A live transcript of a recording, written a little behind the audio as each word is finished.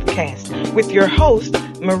podcast with your host,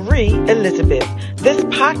 Marie Elizabeth. This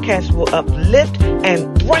podcast will uplift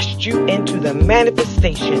and thrust you into the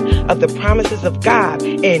manifestation of the promises of God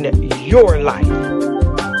in your life.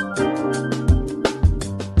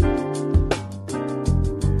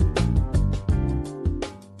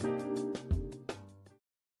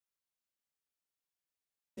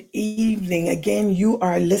 Evening. Again, you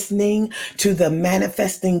are listening to the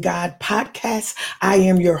Manifesting God podcast. I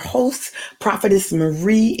am your host, Prophetess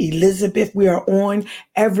Marie Elizabeth. We are on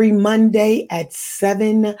every Monday at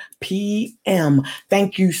 7 p.m.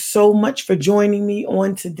 Thank you so much for joining me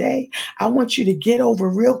on today. I want you to get over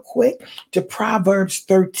real quick to Proverbs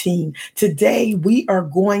 13. Today, we are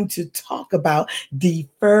going to talk about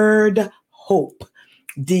deferred hope.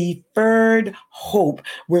 Deferred hope.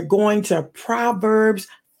 We're going to Proverbs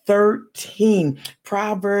 13.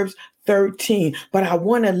 But I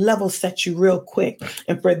want to level set you real quick.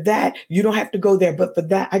 And for that, you don't have to go there. But for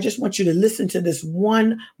that, I just want you to listen to this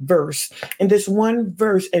one verse. And this one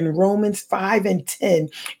verse in Romans 5:10,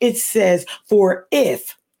 it says, For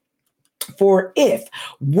if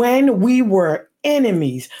when we were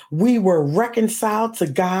enemies, we were reconciled to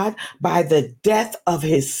God by the death of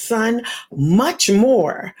his son, much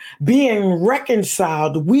more, being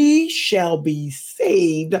reconciled, we shall be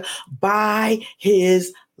saved by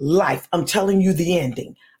his life. I'm telling you the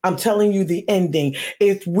ending.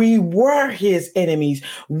 If we were his enemies,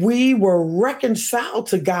 we were reconciled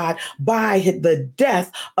to God by the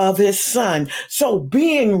death of his son. So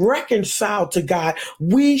being reconciled to God,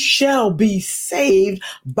 we shall be saved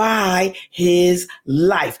by his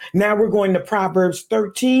life. Now we're going to Proverbs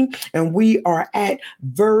 13 and we are at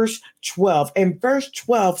verse 12. And verse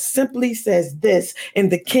 12 simply says this in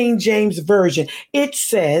the King James Version. It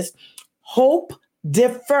says, hope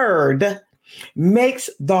deferred makes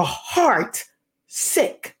the heart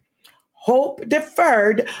sick. Hope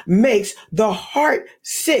deferred makes the heart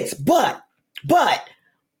sick. But,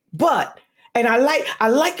 and I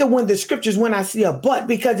like it when the scriptures, when I see a but,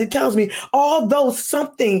 because it tells me although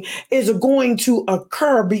something is going to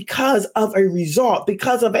occur because of a result,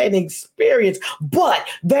 because of an experience, but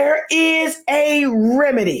there is a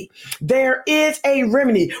remedy. There is a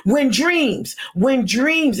remedy. When dreams,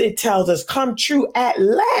 it tells us, come true at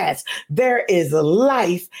last, there is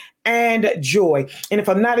life and joy. And if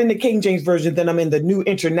I'm not in the King James Version, then I'm in the New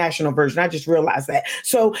International Version. I just realized that.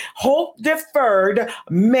 So hope deferred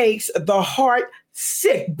makes the heart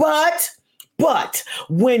sick. But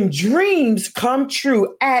when dreams come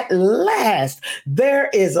true at last,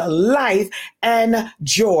 there is a life and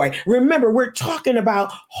joy. Remember, we're talking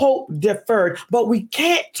about hope deferred, but we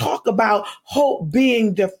can't talk about hope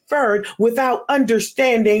being deferred without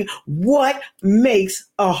understanding what makes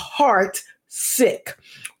a heart sick.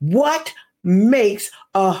 What makes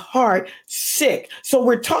a heart sick? So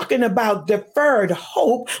we're talking about deferred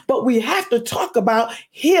hope, but we have to talk about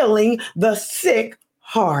healing the sick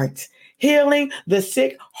heart. Healing the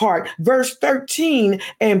sick heart. Verse 13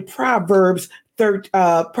 in Proverbs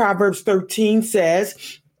 13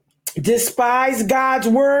 says, despise God's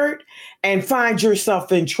word and find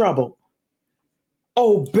yourself in trouble.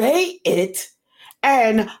 Obey it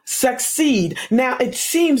and succeed. Now, it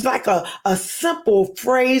seems like a simple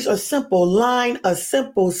phrase, a simple line, a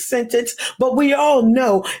simple sentence, but we all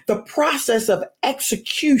know the process of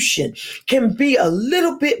execution can be a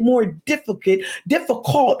little bit more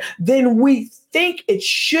difficult than we think it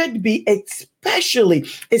should be,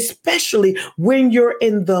 especially when you're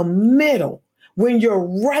in the middle. When you're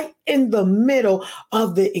right in the middle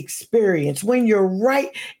of the experience, when you're right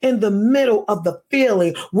in the middle of the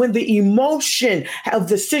feeling, when the emotion of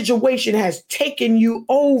the situation has taken you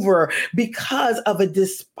over because of a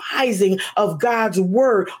despising of God's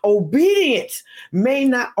word, obedience may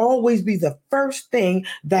not always be the first thing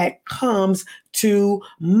that comes to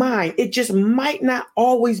mind. It just might not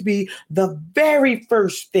always be the very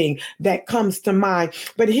first thing that comes to mind.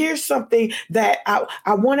 But here's something that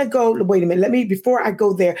I want to go, wait a minute, before I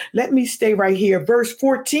go there, let me stay right here. Verse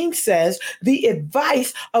 14 says, the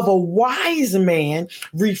advice of a wise man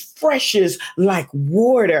refreshes like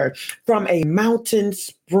water from a mountain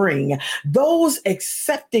spring. Those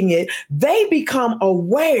accepting it, they become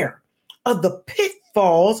aware of the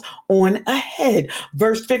pitfalls on ahead.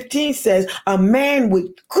 Verse 15 says, a man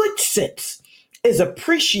with good sense is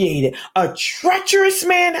appreciated. A treacherous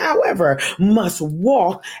man, however, must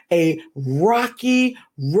walk a rocky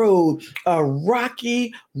road, a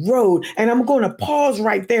rocky road. And I'm going to pause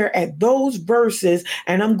right there at those verses,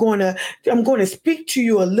 and I'm going to speak to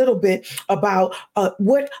you a little bit about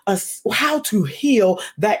how to heal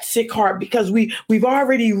that sick heart, because we've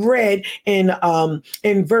already read in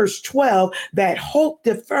verse 12 that hope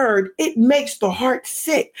deferred, it makes the heart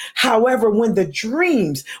sick. However, when the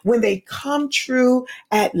dreams, when they come true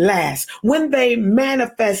at last, when they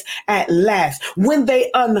manifest at last, when they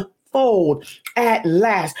unfold at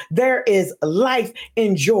last, there is life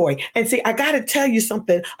and joy. And see, I got to tell you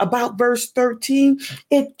something about verse 13.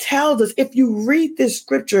 It tells us, if you read this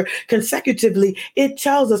scripture consecutively, it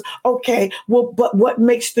tells us, okay, well, but what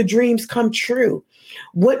makes the dreams come true?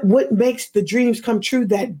 What makes the dreams come true?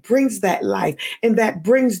 That brings that life and that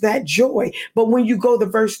brings that joy. But when you go to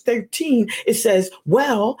verse 13, it says,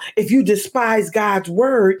 well, if you despise God's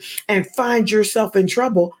word and find yourself in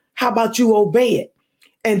trouble, how about you obey it?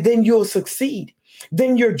 And then you'll succeed.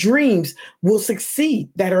 Then your dreams will succeed,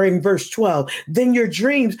 that are in verse 12. Then your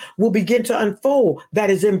dreams will begin to unfold,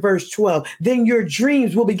 that is in verse 12. Then your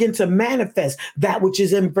dreams will begin to manifest, that which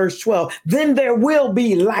is in verse 12. Then there will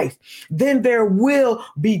be life. Then there will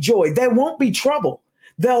be joy. There won't be trouble.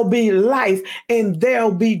 There'll be life and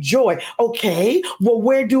there'll be joy. Okay,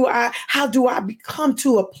 well, how do I come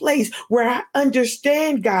to a place where I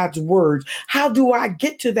understand God's words? How do I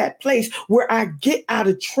get to that place where I get out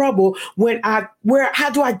of trouble how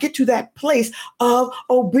do I get to that place of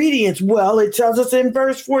obedience? Well, it tells us in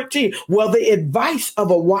verse 14, well, the advice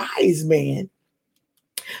of a wise man.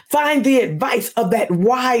 Find the advice of that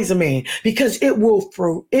wise man, because it will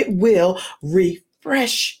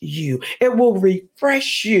refresh you. It will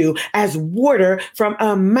refresh you as water from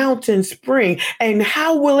a mountain spring. And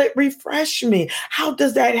how will it refresh me? How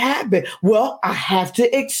does that happen? Well, I have to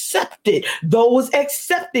accept it. Those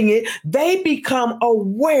accepting it, they become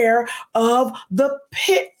aware of the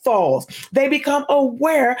pitfalls. They become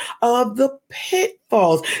aware of the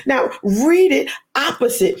pitfalls. Now, read it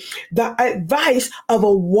opposite. The advice of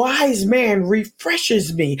a wise man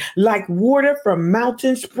refreshes me like water from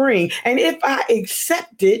mountain spring. And if I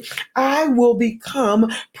accept it, I will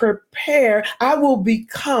become prepared. I will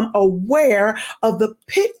become aware of the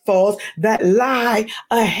pitfalls that lie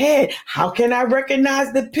ahead. How can I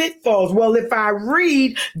recognize the pitfalls? Well, if I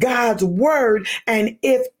read God's word and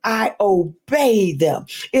if I obey them,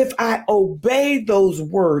 if I obey those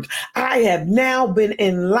words, I have now been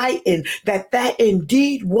enlightened that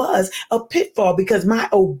indeed was a pitfall, because my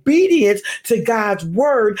obedience to God's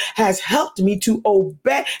word has helped me to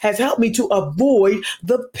avoid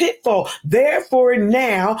the pitfall. Therefore,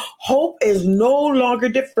 now hope is no longer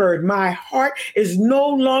deferred. My heart is no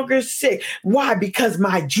longer sick. Why? Because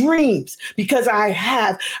my dreams, because I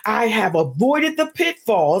have avoided the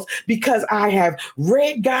pitfalls, because I have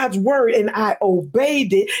read God's word and I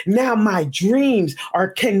obeyed it. Now my dreams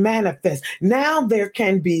can manifest. Now there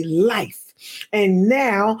can be life. And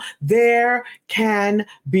now there can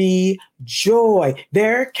be joy.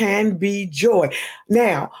 There can be joy.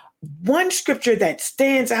 Now, one scripture that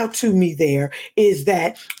stands out to me there is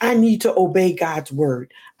that I need to obey God's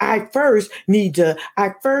word. I first need to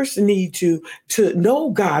know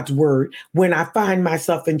God's word when I find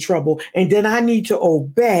myself in trouble. And then I need to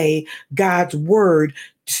obey God's word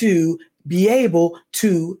to be able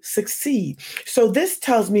to succeed. So this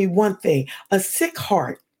tells me one thing: a sick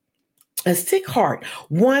heart,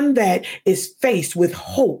 one that is faced with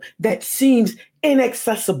hope that seems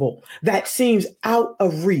inaccessible, that seems out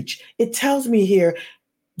of reach. It tells me here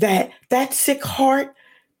that sick heart,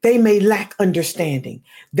 they may lack understanding.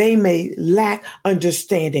 They may lack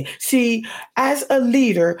understanding. See, as a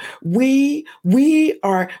leader, we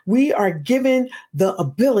are given the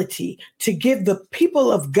ability to give the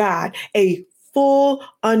people of God a full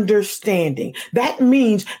understanding. That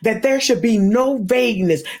means that there should be no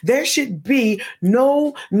vagueness. There should be at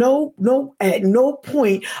no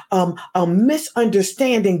point a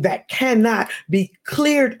misunderstanding that cannot be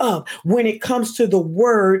cleared up when it comes to the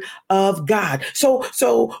word of God. So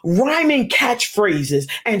rhyming catchphrases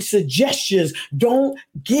and suggestions don't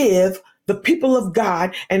give the people of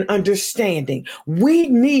God an understanding. We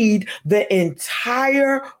need the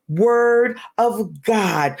entire word of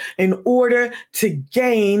God in order to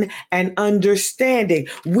gain an understanding.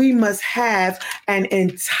 We must have an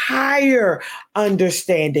entire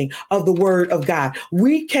understanding of the word of God.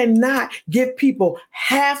 We cannot give people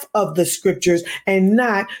half of the scriptures and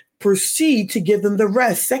not proceed to give them the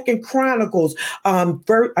rest. Second Chronicles,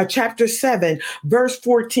 chapter 7, verse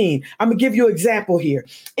 14. I'm gonna give you an example here.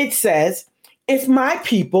 It says, if my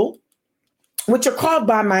people which are called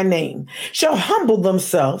by my name, shall humble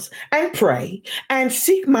themselves and pray and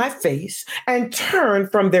seek my face and turn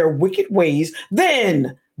from their wicked ways,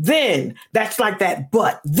 then, that's like that,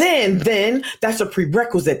 but then, that's a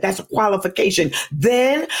prerequisite, that's a qualification.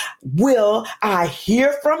 Then will I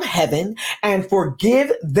hear from heaven and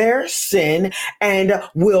forgive their sin and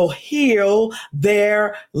will heal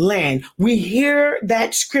their land. We hear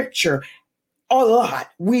that scripture a lot.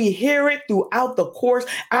 We hear it throughout the course.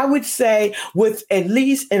 I would say with at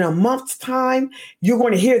least in a month's time, you're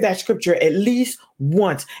going to hear that scripture at least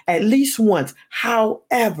once,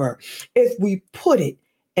 However, if we put it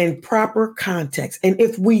in proper context, and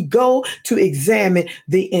if we go to examine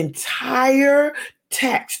the entire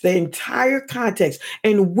text, the entire context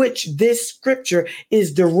in which this scripture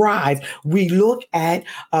is derived, we look at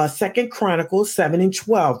 2 Chronicles 7 and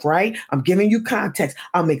 12, right? I'm giving you context.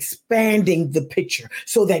 I'm expanding the picture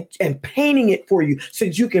so that and painting it for you so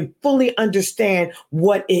that you can fully understand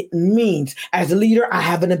what it means. As a leader, I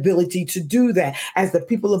have an ability to do that. As the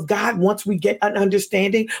people of God, once we get an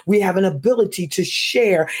understanding, we have an ability to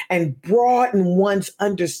share and broaden one's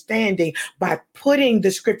understanding by putting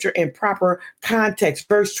the scripture in proper context.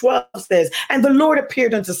 Verse 12 says, and the Lord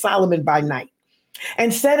appeared unto Solomon by night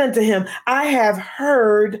and said unto him, I have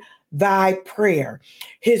heard thy prayer.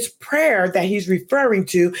 His prayer that he's referring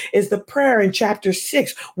to is the prayer in chapter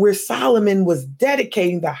 6, where Solomon was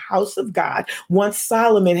dedicating the house of God once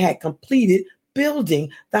Solomon had completed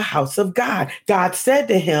building the house of God. God said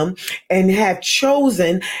to him, and have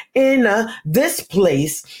chosen in this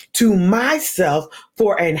place to myself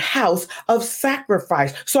for an house of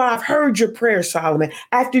sacrifice. So I've heard your prayer, Solomon.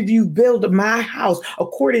 After you build my house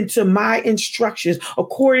according to my instructions,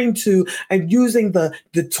 according to and using the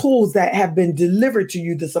tools that have been delivered to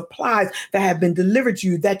you, the supplies that have been delivered to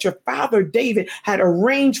you, that your father David had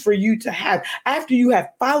arranged for you to have. After you have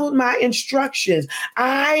followed my instructions,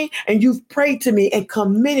 and you've prayed to me and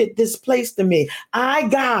committed this place to me, I,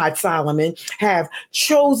 God, Solomon, have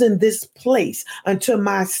chosen this place unto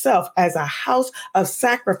myself as a house of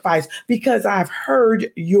sacrifice because I've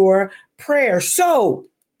heard your prayer. So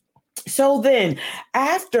then,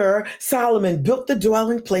 after Solomon built the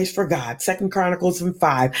dwelling place for God, 2 Chronicles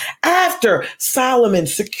 5, after Solomon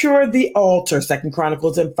secured the altar, 2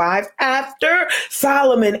 Chronicles 5, after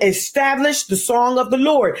Solomon established the song of the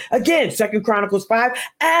Lord, again, 2 Chronicles 5,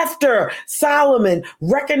 after Solomon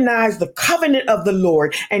recognized the covenant of the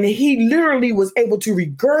Lord, and he literally was able to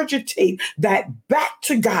regurgitate that back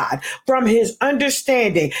to God from his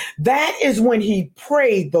understanding, that is when he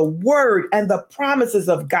prayed the word and the promises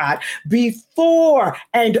of God before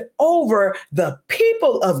and over the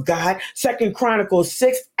people of God. 2 Chronicles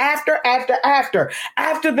 6, after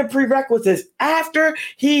the prerequisites, after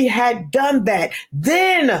he had done that,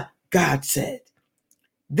 then God said,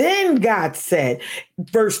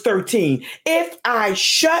 verse 13, if I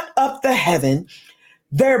shut up the heaven,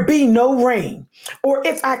 there be no rain, or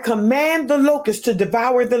if I command the locusts to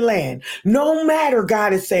devour the land, no matter,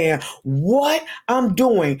 God is saying, what I'm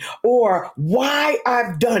doing or why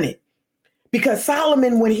I've done it. Because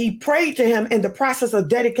Solomon, when he prayed to him in the process of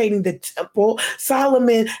dedicating the temple,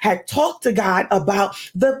 Solomon had talked to God about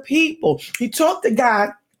the people. He talked to God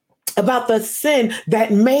about the sin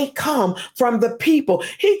that may come from the people.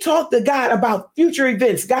 He talked to God about future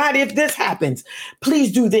events. God, if this happens, please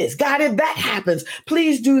do this. God, if that happens,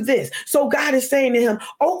 please do this. So God is saying to him,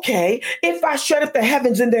 okay, if I shut up the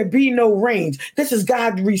heavens and there be no rains, this is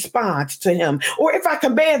God's response to him. Or if I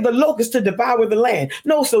command the locusts to devour the land.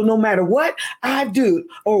 No matter what I do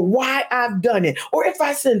or why I've done it, or if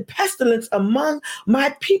I send pestilence among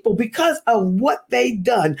my people because of what they've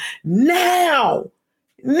done,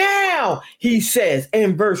 now, he says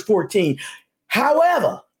in verse 14,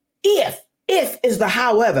 however, if is the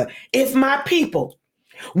however, if my people,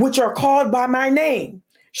 which are called by my name,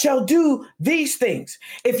 shall do these things,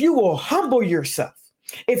 if you will humble yourself,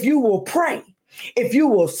 if you will pray, if you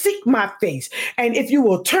will seek my face, and if you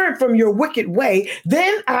will turn from your wicked way,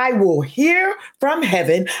 then I will hear from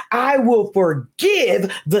heaven, I will forgive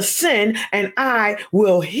the sin, and I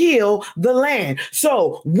will heal the land.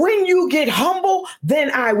 So when you get humble, then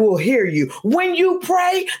I will hear you. When you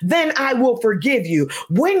pray, then I will forgive you.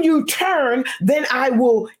 When you turn, then I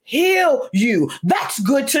will heal you. That's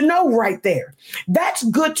good to know right there. That's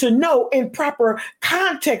good to know in proper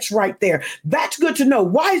context right there. That's good to know.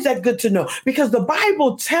 Why is that good to know? Because because the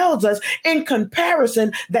Bible tells us in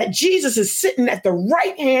comparison that Jesus is sitting at the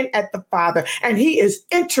right hand at the Father, and he is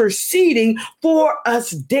interceding for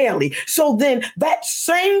us daily. So then that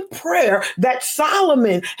same prayer that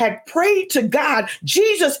Solomon had prayed to God,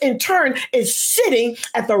 Jesus in turn is sitting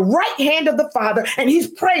at the right hand of the Father, and he's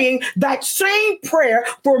praying that same prayer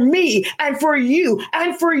for me and for you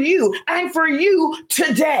and for you and for you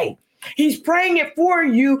today. He's praying it for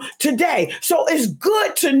you today. So it's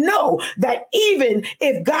good to know that even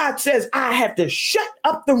if God says I have to shut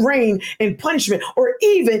up the rain in punishment, or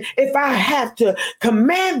even if I have to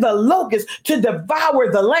command the locusts to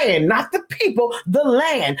devour the land, not the people, the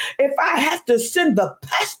land, if I have to send the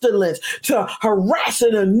pestilence to harass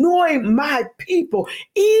and annoy my people,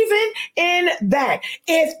 even in that,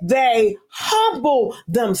 if they humble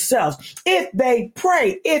themselves, if they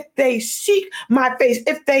pray, if they seek my face,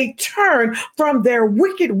 if they turn from their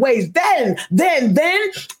wicked ways, then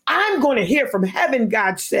I'm going to hear from heaven,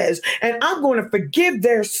 God says, and I'm going to forgive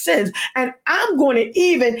their sins, and I'm going to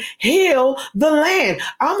even heal the land.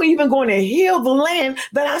 I'm even going to heal the land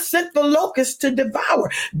that I sent the locusts to devour.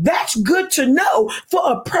 That's good to know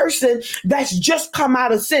for a person that's just come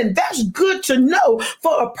out of sin. That's good to know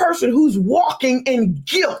for a person who's walking in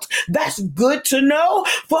guilt. That's good to know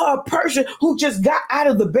for a person who just got out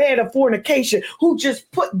of the bed of fornication, who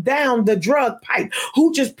just put down the drug pipe,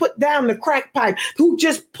 who just put down the crack pipe, who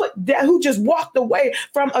just walked away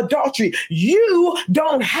from adultery. You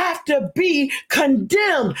don't have to be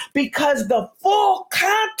condemned, because the full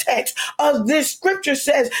context of this scripture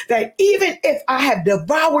says that even if I have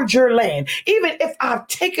devoured your land, even if I've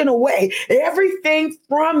taken away everything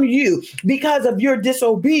from you because of your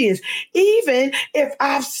disobedience, even if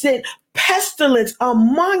I've sent pestilence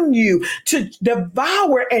among you to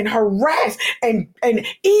devour and harass and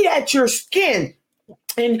eat at your skin,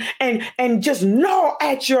 and just gnaw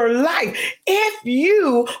at your life. If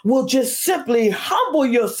you will just simply humble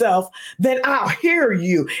yourself, then I'll hear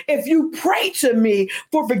you. If you pray to me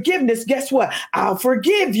for forgiveness, guess what? I'll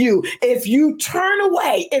forgive you. If you turn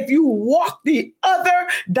away, if you walk the other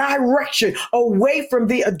direction, away from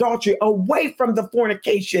the adultery, away from the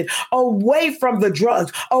fornication, away from the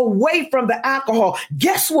drugs, away from the alcohol,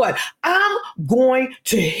 guess what? I'm going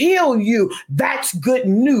to heal you. That's good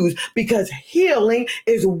news, because healing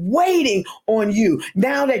is waiting on you.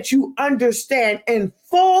 Now that you understand in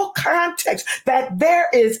full context that there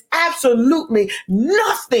is absolutely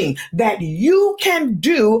nothing that you can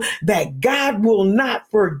do that God will not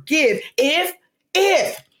forgive, if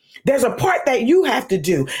there's a part that you have to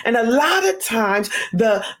do. And a lot of times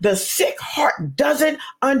the sick heart doesn't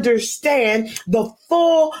understand the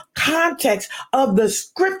full context of the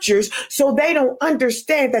scriptures. So they don't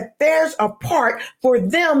understand that there's a part for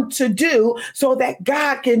them to do so that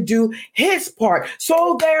God can do his part.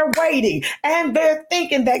 So they're waiting, and they're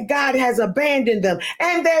thinking that God has abandoned them,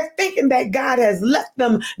 and they're thinking that God has left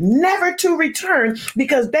them never to return,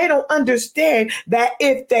 because they don't understand that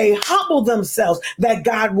if they humble themselves, that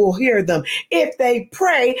God will hear them. If they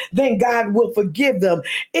pray, then God will forgive them.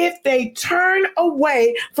 If they turn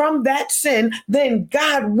away from that sin, then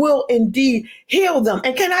God will indeed heal them.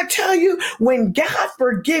 And can I tell you, when God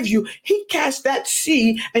forgives you, he casts that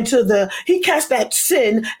sin into the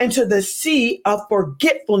sea of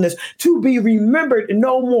forgetfulness, to be remembered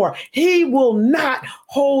no more. He will not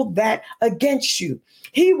hold that against you.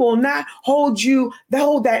 He will not hold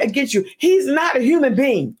that against you. He's not a human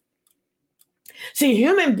being. See,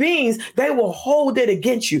 human beings, they will hold it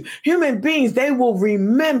against you. Human beings, they will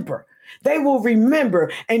remember. They will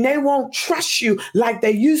remember, and they won't trust you like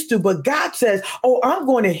they used to. But God says, oh, I'm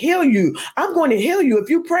going to heal you. I'm going to heal you. If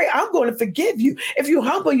you pray, I'm going to forgive you. If you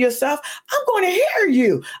humble yourself, I'm going to hear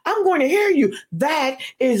you. I'm going to hear you. That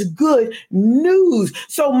is good news.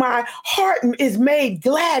 So my heart is made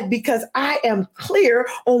glad, because I am clear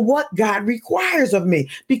on what God requires of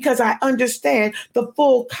me, because I understand the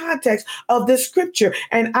full context of the scripture.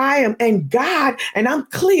 And I'm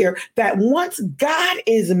clear that once God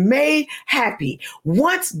is made happy,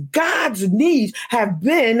 once God's needs have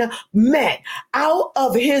been met, out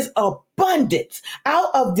of his abundance,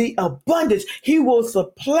 he will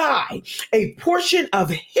supply a portion of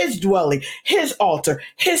his dwelling, his altar,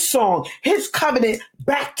 his song, his covenant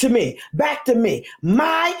back to me.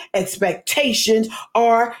 My expectations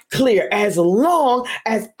are clear. As long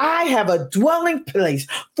as I have a dwelling place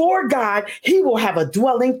for God, he will have a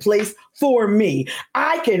dwelling place for me.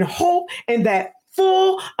 I can hope in that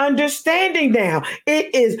full understanding now.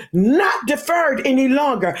 It is not deferred any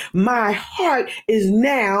longer. My heart is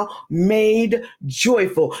now made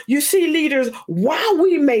joyful. You see, leaders, while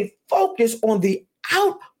we may focus on the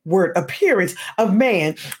outward appearance of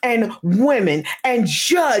man and women and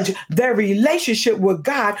judge their relationship with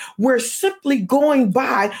God, we're simply going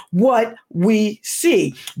by what we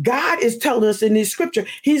see. God is telling us in this scripture,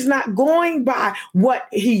 he's not going by what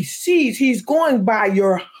he sees. He's going by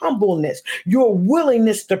your humbleness, your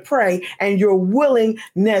willingness to pray, and your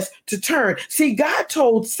willingness to turn. See, God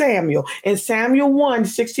told Samuel in Samuel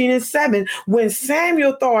 1:16-7, when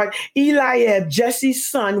Samuel thought Eliab, Jesse's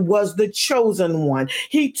son, was the chosen one,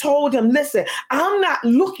 he told him, listen, I'm not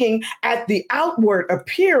looking at the outward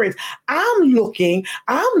appearance. I'm looking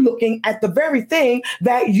at the very thing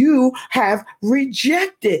that you have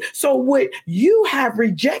rejected. So what you have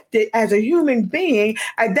rejected as a human being,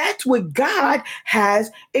 and that's what God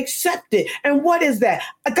has accepted. And what is that?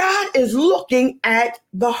 God is looking at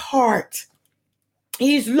the heart.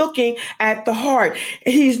 He's looking at the heart.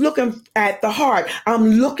 He's looking at the heart. I'm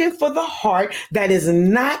looking for the heart that is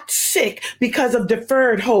not sick because of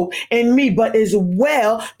deferred hope in me, but is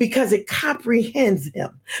well because it comprehends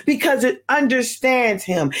him, because it understands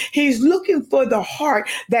him. He's looking for the heart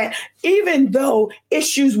that even though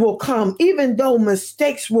issues will come, even though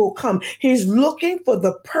mistakes will come, he's looking for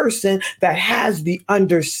the person that has the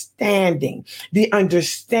understanding,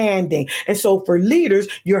 And so for leaders,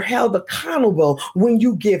 you're held accountable when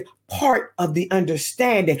you give part of the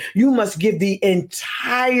understanding. You must give the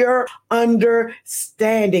entire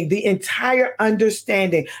understanding,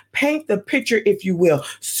 Paint the picture, if you will,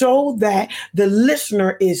 so that the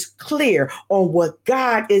listener is clear on what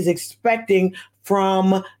God is expecting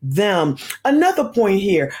from them. Another point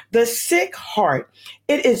here, the sick heart,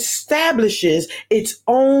 it establishes its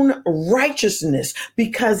own righteousness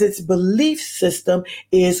because its belief system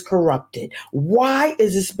is corrupted. Why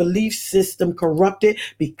is this belief system corrupted?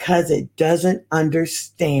 Because it doesn't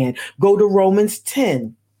understand. Go to Romans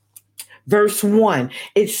 10. Verse 1,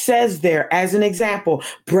 it says there as an example,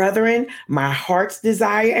 brethren, my heart's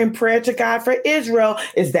desire and prayer to God for Israel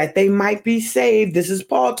is that they might be saved. This is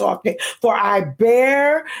Paul talking. For I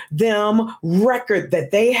bear them record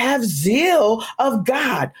that they have zeal of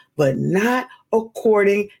God, but not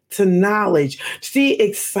according to knowledge. See,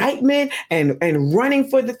 excitement and running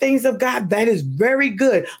for the things of God, that is very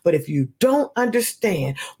good. But if you don't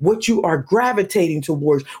understand what you are gravitating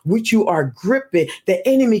towards, what you are gripping, the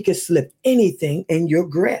enemy can slip anything in your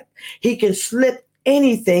grip. He can slip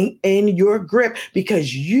anything in your grip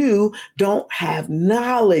because you don't have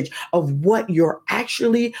knowledge of what you're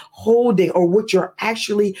actually holding or what you're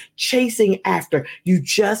actually chasing after. You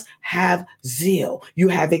just have zeal. You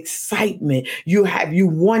have excitement. You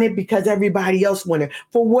want it because everybody else wanted it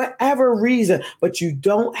for whatever reason, but you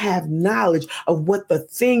don't have knowledge of what the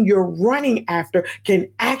thing you're running after can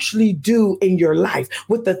actually do in your life,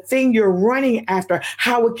 what the thing you're running after,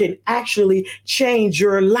 how it can actually change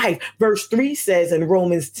your life. Verse 3 says in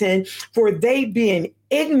Romans 10, for they being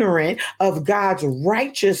ignorant of God's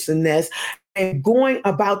righteousness and going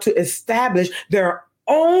about to establish their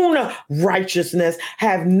own righteousness,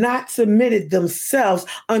 have not submitted themselves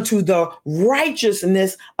unto the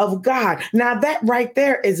righteousness of God. Now that right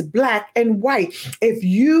there is black and white. If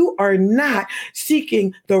you are not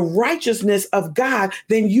seeking the righteousness of God,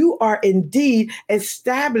 then you are indeed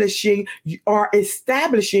establishing your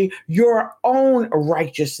own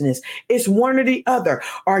righteousness. It's one or the other.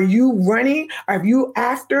 Are you running? Are you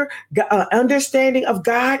after understanding of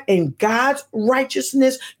God and God's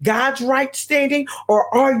righteousness, God's right standing, or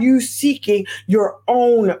are you seeking your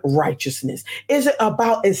own righteousness? Is it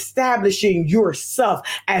about establishing yourself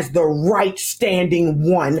as the right standing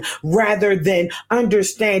one rather than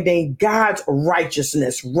understanding God's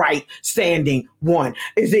righteousness, right standing one?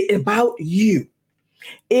 Is it about you?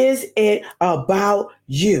 Is it about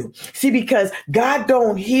you? See, because God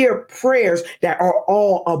don't hear prayers that are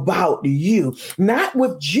all about you. Not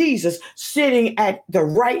with Jesus sitting at the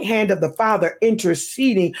right hand of the Father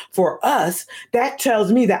interceding for us. That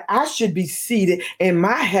tells me that I should be seated in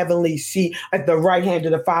my heavenly seat at the right hand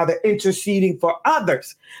of the Father interceding for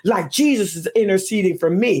others, like Jesus is interceding for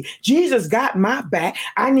me. Jesus got my back.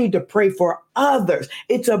 I need to pray for others.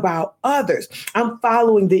 It's about others. I'm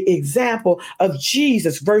following the example of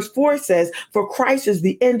Jesus. Verse 4 says, for Christ is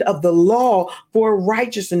the end of the law for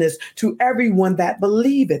righteousness to everyone that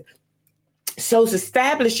believeth. So it's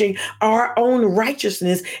establishing our own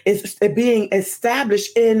righteousness is being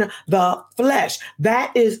established in the flesh.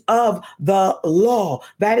 That is of the law.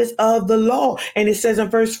 That is of the law. And it says in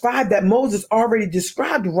verse 5 that Moses already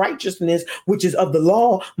described righteousness, which is of the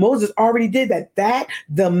law. Moses already did that. That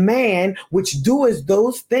the man which doeth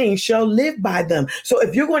those things shall live by them. So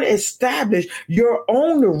if you're going to establish your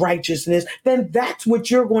own righteousness, then that's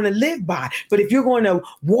what you're going to live by. But if you're going to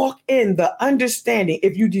walk in the understanding,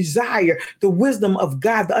 if you desire the wisdom of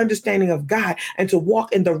God, the understanding of God, and to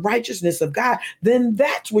walk in the righteousness of God, then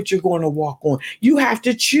that's what you're going to walk on. You have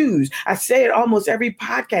to choose. I say it almost every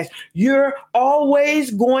podcast. You're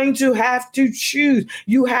always going to have to choose.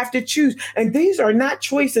 You have to choose. And these are not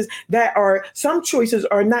choices that are, some choices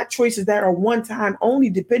are not choices that are one time only,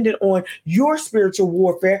 dependent on your spiritual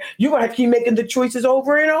warfare. You're going to have to keep making the choices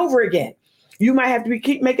over and over again. You might have to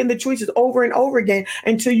keep making the choices over and over again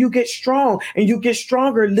until you get strong, and you get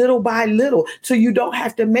stronger little by little, so you don't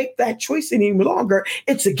have to make that choice any longer.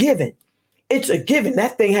 It's a given. It's a given.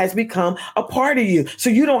 That thing has become a part of you. So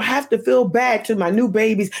you don't have to feel bad, to my new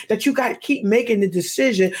babies, that you got to keep making the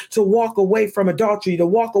decision to walk away from adultery, to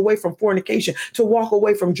walk away from fornication, to walk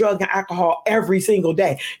away from drug and alcohol every single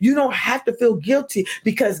day. You don't have to feel guilty,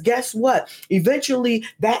 because guess what? Eventually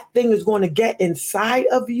that thing is going to get inside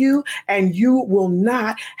of you, and you will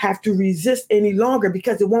not have to resist any longer,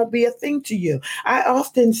 because it won't be a thing to you. I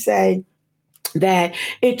often say that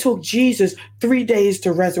it took Jesus 3 days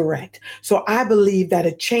to resurrect. So I believe that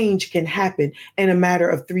a change can happen in a matter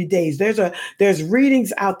of 3 days. There's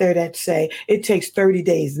readings out there that say it takes 30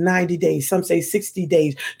 days, 90 days, some say 60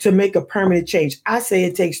 days to make a permanent change. I say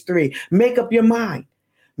it takes 3. Make up your mind.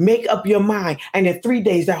 Make up your mind. And in 3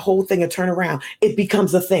 days, that whole thing will turn around. It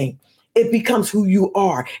becomes a thing. It becomes who you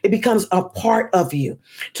are. It becomes a part of you,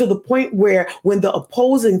 to the point where when the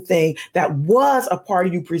opposing thing that was a part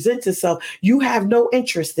of you presents itself, you have no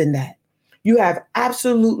interest in that. You have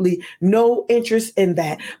absolutely no interest in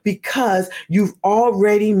that, because you've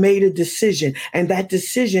already made a decision, and that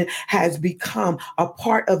decision has become a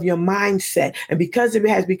part of your mindset. And because it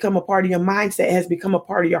has become a part of your mindset, it has become a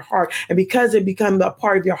part of your heart. And because it becomes a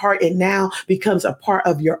part of your heart, it now becomes a part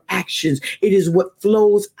of your actions. It is what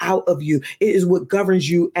flows out of you. It is what governs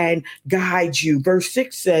you and guides you. Verse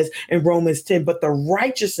 6 says in Romans 10, but the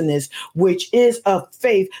righteousness which is of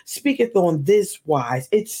faith speaketh on this wise.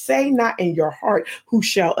 It say not in your heart, who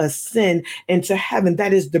shall ascend into heaven?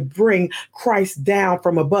 That is to bring Christ down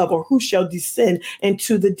from above. Or who shall descend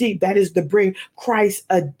into the deep? That is to bring Christ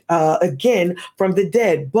again from the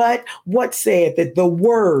dead. But what saith it? The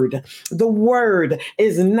word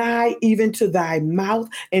is nigh even to thy mouth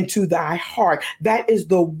and to thy heart. That is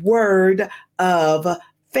the word of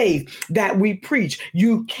faith that we preach.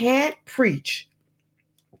 You can't preach.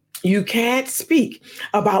 You can't speak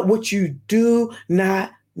about what you do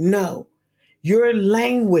not know. Your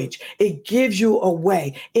language, it gives you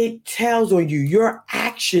away. It tells on you. Your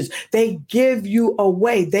actions, they give you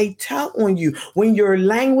away. They tell on you. When your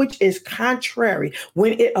language is contrary,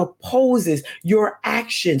 when it opposes your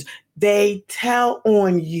actions, they tell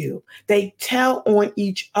on you. They tell on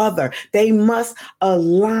each other. They must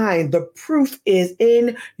align. The proof is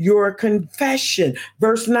in your confession.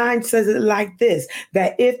 Verse 9 says it like this,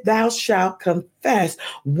 that if thou shalt confess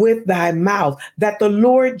with thy mouth that the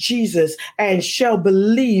Lord Jesus, and shall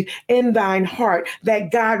believe in thine heart that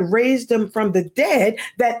God raised him from the dead,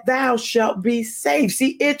 that thou shalt be saved.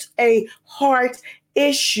 See, it's a heart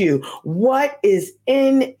issue. What is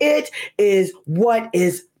in it is what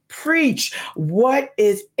is preached. What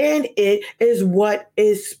is in it is what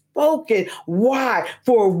is spoken. Why?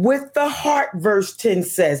 For with the heart, verse 10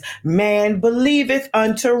 says, man believeth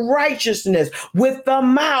unto righteousness. With the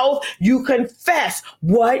mouth you confess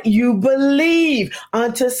what you believe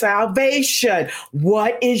unto salvation.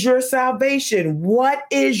 What is your salvation? What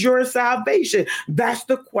is your salvation? That's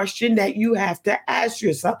the question that you have to ask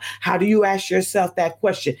yourself. How do you ask yourself that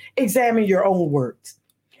question? Examine your own words.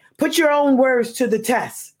 Put your own words to the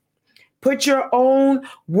test. Put your own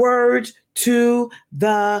words to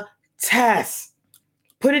the test.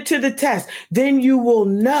 Put it to the test. Then you will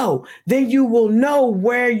know. Then you will know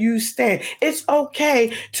where you stand. It's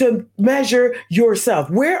okay to measure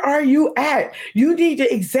yourself. Where are you at? You need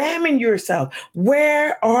to examine yourself.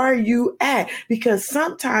 Where are you at? Because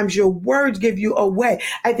sometimes your words give you away.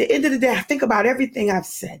 At the end of the day, I think about everything I've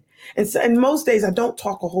said. And so, and most days I don't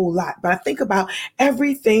talk a whole lot, but I think about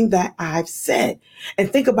everything that I've said,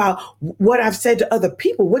 and think about what I've said to other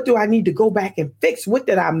people. What do I need to go back and fix? What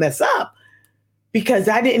did I mess up? Because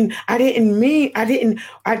I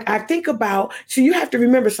think about, so you have to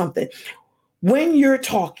remember something. When you're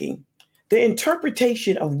talking, The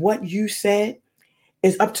interpretation of what you said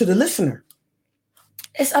is up to the listener.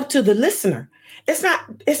 It's up to the listener. It's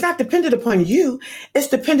not dependent upon you. It's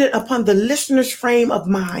dependent upon the listener's frame of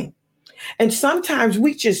mind. And sometimes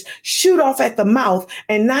we just shoot off at the mouth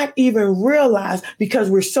and not even realize, because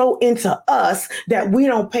we're so into us, that we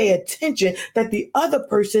don't pay attention that the other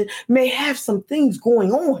person may have some things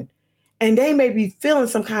going on. And they may be feeling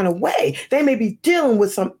some kind of way. They may be dealing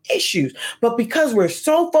with some issues. But because we're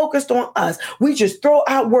so focused on us, we just throw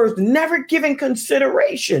out words, never giving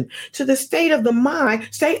consideration to the state of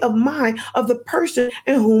mind of the person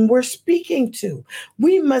in whom we're speaking to.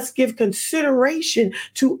 We must give consideration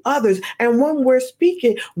to others. And when we're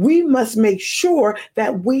speaking, we must make sure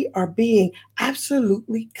that we are being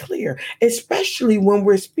absolutely clear, especially when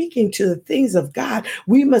we're speaking to the things of God.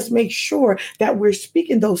 We must make sure that we're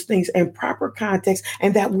speaking those things in proper context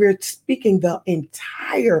and that we're speaking the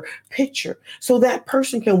entire picture so that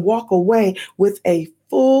person can walk away with a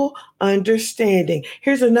full understanding.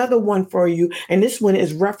 Here's another one for you. And this one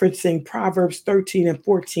is referencing Proverbs 13 and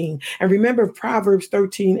 14. And remember Proverbs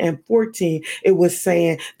 13 and 14, it was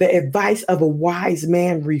saying the advice of a wise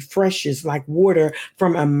man refreshes like water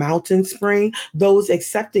from a mountain spring. Those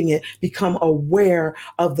accepting it become aware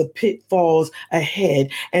of the pitfalls ahead.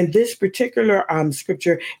 And this particular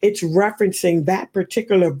scripture, it's referencing that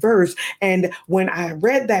particular verse. And when I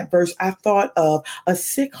read that verse, I thought of a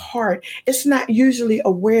sick heart. It's not usually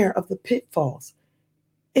aware of the pitfalls.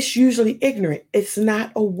 It's usually ignorant. It's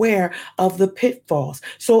not aware of the pitfalls.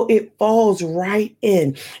 So it falls right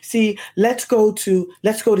in. See, let's go to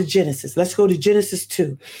Genesis. Let's go to Genesis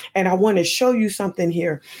 2. And I want to show you something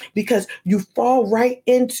here, because you fall right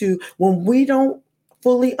into, when we don't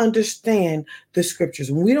fully understand the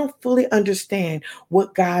scriptures, when we don't fully understand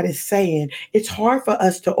what God is saying, it's hard for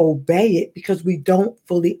us to obey it because we don't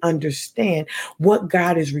fully understand what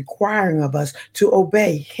God is requiring of us to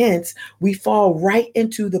obey. Hence, we fall right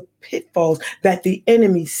into the pitfalls that the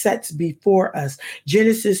enemy sets before us.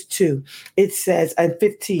 Genesis 2, it says, and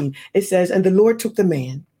 15, it says, and the Lord took the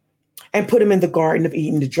man and put him in the Garden of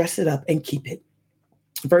Eden to dress it up and keep it.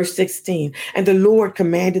 Verse 16, and the Lord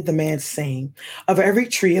commanded the man, saying, of every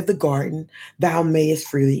tree of the garden thou mayest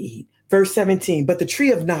freely eat. Verse 17, but the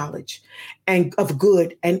tree of knowledge and of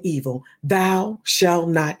good and evil, thou shalt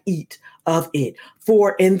not eat of it.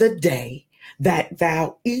 For in the day that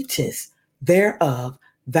thou eatest thereof,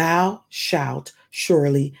 thou shalt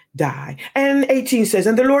surely die. And 18 says,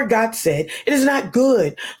 and the Lord God said, it is not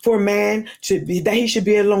good for man that he should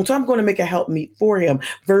be alone. So I'm going to make a helpmeet for him.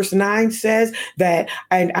 Verse 9 says that,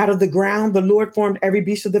 and out of the ground the Lord formed every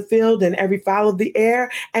beast of the field and every fowl of the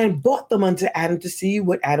air and brought them unto Adam to see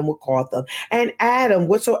what Adam would call them. And Adam,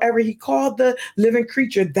 whatsoever he called the living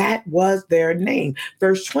creature, that was their name.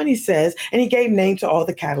 Verse 20 says, and he gave name to all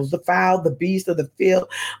the cattle, the fowl, the beast of the field,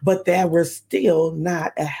 but there was still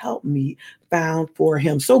not a helpmeet found for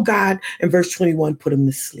him. So God, in verse 21, put him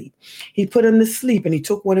to sleep. He put him to sleep, and he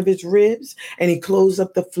took one of his ribs and he closed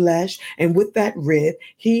up the flesh. And with that rib,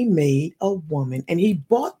 he made a woman, and he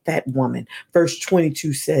brought that woman. Verse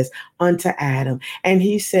 22 says, unto Adam. And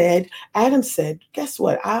Adam said, guess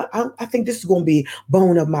what? I think this is going to be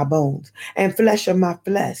bone of my bones and flesh of my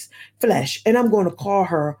flesh. And I'm going to call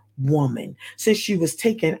her woman, since she was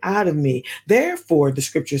taken out of me. Therefore, the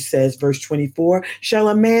scripture says, verse 24, shall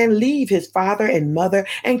a man leave his father and mother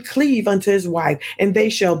and cleave unto his wife, and they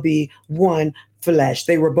shall be one flesh.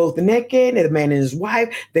 They were both naked, and the man and his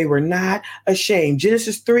wife, they were not ashamed.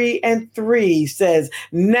 Genesis 3 and 3 says,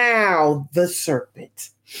 now the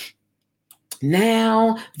serpent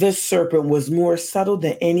was more subtle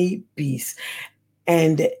than any beast,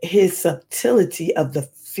 and his subtlety of the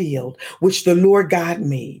field, which the Lord God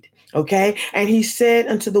made. Okay. And he said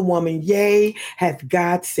unto the woman, yea, hath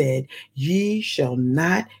God said, ye shall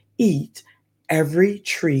not eat every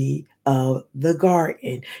tree of the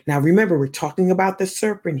garden. Now, remember, we're talking about the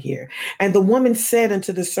serpent here. And the woman said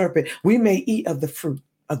unto the serpent, we may eat of the fruit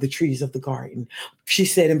of the trees of the garden. She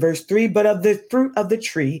said in verse 3, but of the fruit of the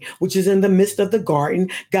tree, which is in the midst of the garden,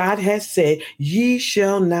 God has said, ye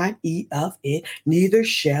shall not eat of it, neither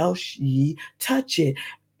shall ye touch it,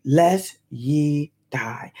 lest ye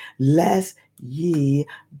die. Lest ye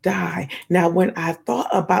die. Now, when I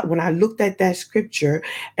looked at that scripture,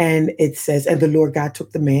 and it says, and the Lord God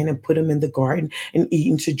took the man and put him in the garden and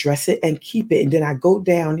eaten to dress it and keep it. And then I go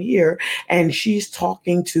down here, and she's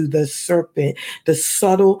talking to the serpent, the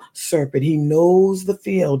subtle serpent. He knows the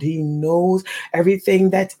field. He knows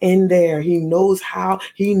everything that's in there. He knows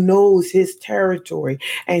his territory.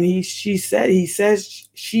 And she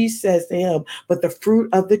says to him, but the fruit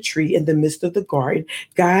of the tree in the midst of the garden,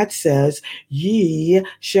 God says, ye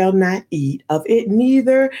shall not eat of it,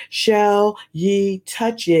 neither shall ye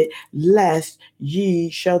touch it, lest ye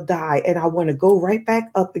shall die. And I want to go right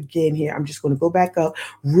back up again here. I'm just going to go back up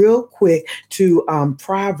real quick to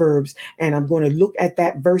Proverbs, and I'm going to look at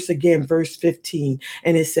that verse again, verse 15.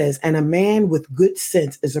 And it says, and a man with good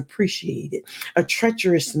sense is appreciated. A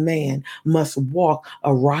treacherous man must walk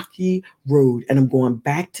a rocky road. And I'm going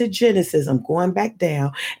back to Genesis. I'm going back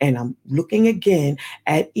down and I'm looking again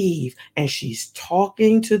at Eve, and she's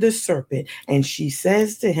talking to the serpent, and she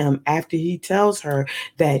says to him, after he tells her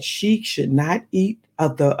that she should not eat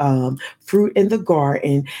of the fruit in the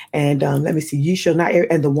garden, and let me see, ye shall not.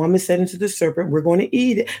 And the woman said unto the serpent, we're going to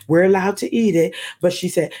eat it. We're allowed to eat it. But she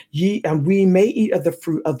said, ye, we may eat of the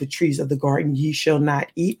fruit of the trees of the garden. Ye shall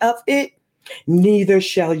not eat of it, neither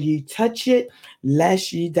shall ye touch it,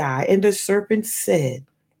 lest ye die. And the serpent said,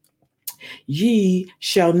 ye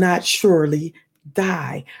shall not surely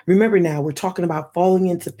die. Remember now, we're talking about falling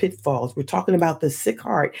into pitfalls. We're talking about the sick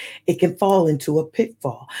heart. It can fall into a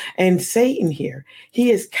pitfall. And Satan here, he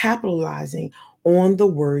is capitalizing on the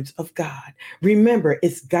words of God. Remember,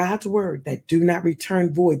 it's God's word that do not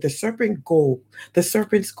return void. The serpent's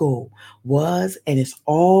goal was, and it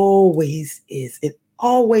always is. It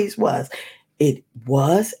always was. It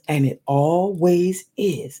was, and it always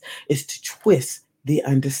is to twist the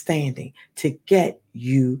understanding, to get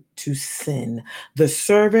you to sin. The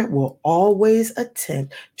servant will always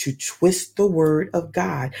attempt to twist the word of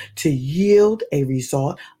God to yield a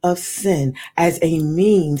result of sin as a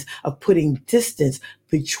means of putting distance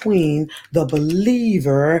between the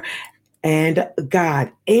believer and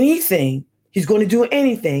God. He's going to do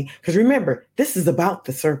anything, because remember, this is about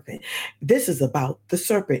the serpent. This is about the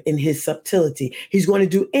serpent in his subtlety. He's going to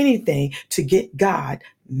do anything to get God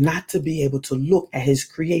not to be able to look at his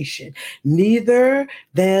creation. Neither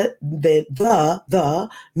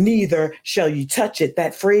neither shall you touch it.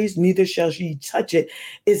 That phrase, neither shall you touch it,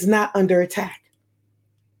 is not under attack.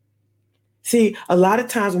 See, a lot of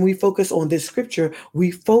times when we focus on this scripture,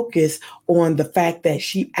 we focus on the fact that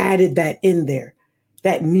she added that in there,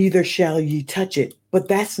 that neither shall you touch it. But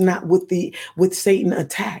that's not what Satan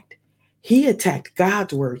attacked. He attacked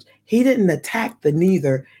God's words. He didn't attack the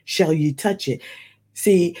neither shall you touch it.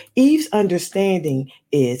 See, Eve's understanding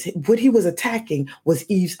is what he was attacking was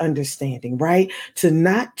Eve's understanding, right? To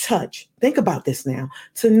not touch. Think about this now.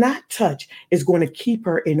 To not touch is going to keep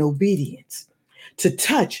her in obedience. To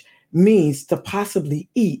touch means to possibly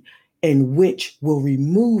eat, and which will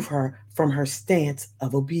remove her from her stance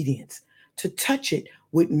of obedience. To touch it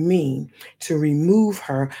would mean to remove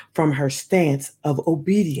her from her stance of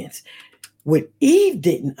obedience. What Eve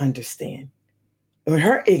didn't understand, or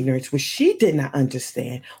her ignorance, what she did not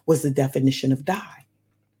understand, was the definition of die.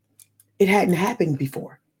 It hadn't happened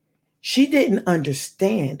before. She didn't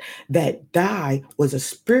understand that die was a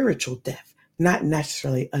spiritual death, not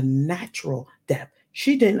necessarily a natural death.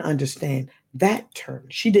 She didn't understand that term.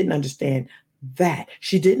 She didn't understand that.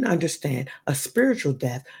 She didn't understand a spiritual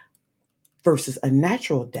death versus a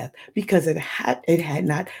natural death, because it had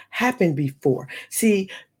not happened before. See,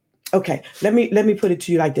 okay, let me put it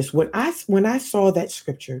to you like this. When I saw that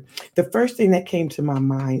scripture, the first thing that came to my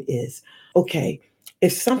mind is, okay,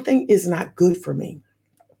 if something is not good for me,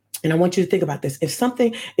 and I want you to think about this, if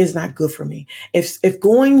something is not good for me, if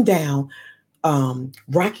going down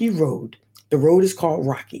Rocky Road, the road is called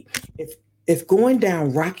Rocky. If going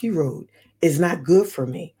down Rocky Road is not good for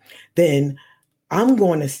me, then I'm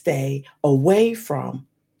going to stay away from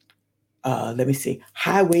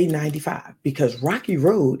Highway 95, because Rocky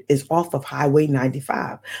Road is off of Highway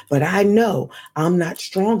 95. But I know I'm not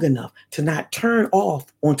strong enough to not turn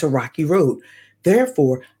off onto Rocky Road.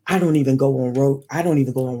 Therefore, I don't even go on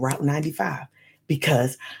Route 95,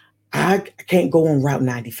 because I can't go on Route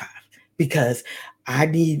 95 because I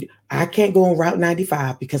can't go on Route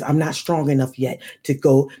 95 because I'm not strong enough yet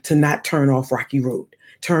to not turn off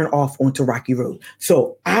onto Rocky Road.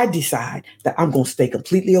 So I decide that I'm going to stay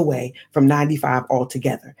completely away from 95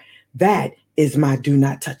 altogether. That is my do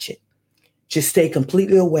not touch it. Just stay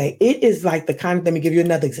completely away. It is like let me give you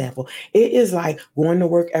another example. It is like going to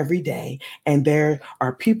work every day, and there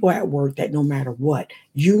are people at work that no matter what,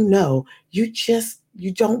 you don't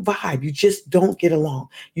vibe. You just don't get along.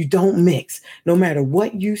 You don't mix. No matter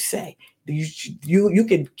what you say, you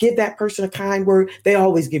can give that person a kind word. They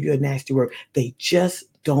always give you a nasty word. They just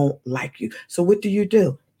don't like you. So what do? You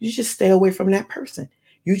just stay away from that person.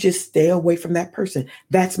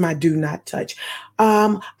 That's my do not touch.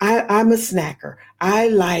 I'm a snacker. I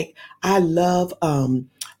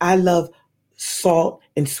love salt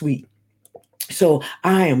and sweet. So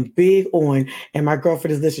I am big on, and my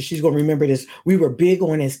girlfriend is listening. She's gonna remember this. We were big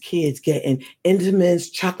on as kids getting Entenmann's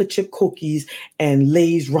chocolate chip cookies and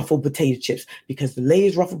Lay's ruffled potato chips, because the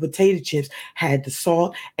Lay's ruffled potato chips had the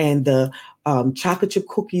salt and the chocolate chip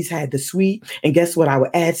cookies had the sweet. And guess what? I would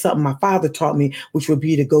add something my father taught me, which would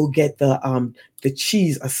be to go get the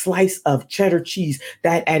cheese, a slice of cheddar cheese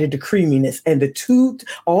that added the creaminess, and the two,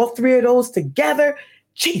 all three of those together.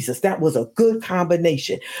 Jesus, that was a good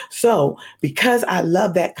combination. So, because I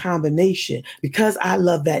love that combination, because I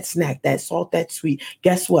love that snack, that salt, that sweet,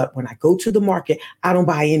 guess what? When I go to the market, I don't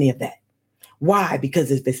buy any of that. Why?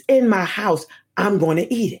 Because if it's in my house, I'm going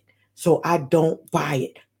to eat it. So I don't buy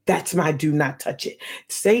it. That's my do not touch it.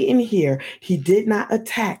 Satan here, he did not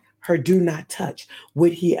attack her do not touch.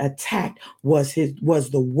 What he attacked was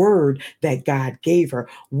the word that God gave her.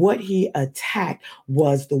 What he attacked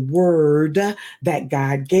was the word that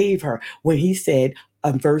God gave her when he said,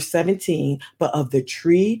 verse 17, but of the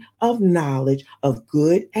tree of knowledge of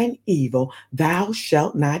good and evil, thou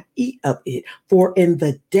shalt not eat of it. For in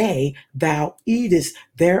the day thou eatest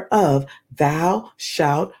thereof, thou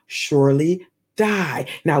shalt surely die.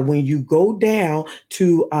 Now, when you go down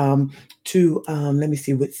to let me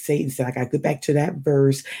see what Satan said. I got to go back to that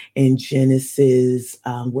verse in Genesis.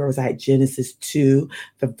 Where was I at? Genesis 2,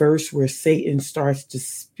 the verse where Satan starts to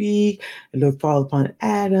speak, and Lord fall upon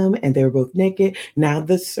Adam, and they were both naked. Now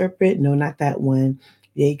the serpent, no, not that one.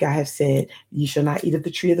 Yea, God have said, you shall not eat of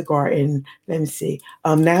the tree of the garden. Let me see.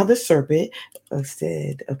 Now the serpent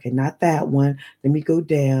said, okay, not that one. Let me go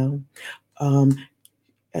down. And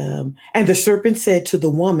the serpent said to the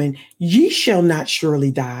woman, ye shall not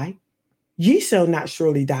surely die. Ye shall not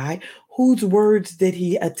surely die. Whose words did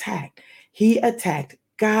he attack? He attacked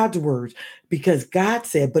God's words, because God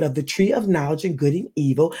said, but of the tree of knowledge and good and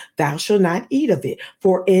evil, thou shalt not eat of it.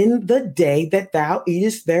 For in the day that thou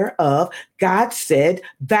eatest thereof, God said,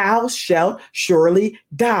 thou shalt surely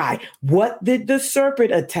die. What did the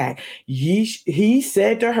serpent attack? He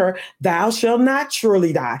said to her, thou shalt not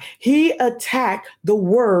surely die. He attacked the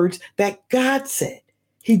words that God said.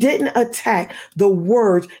 He didn't attack the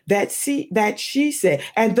words that she said.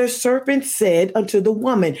 And the serpent said unto the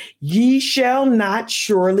woman, ye shall not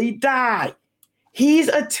surely die. He's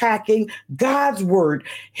attacking God's word.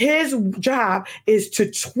 His job is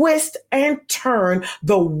to twist and turn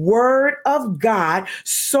the word of God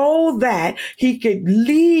so that he could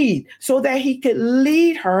lead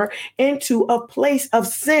her into a place of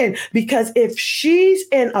sin. Because if she's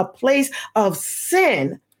in a place of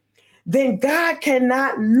sin, then God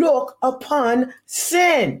cannot look upon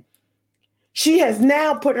sin. She has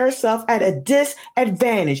now put herself at a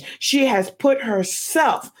disadvantage. She has put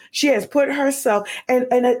herself in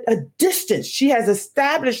a distance. She has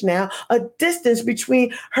established now a distance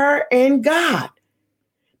between her and God.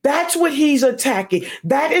 That's what he's attacking.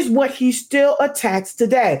 That is what he still attacks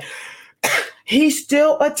today. He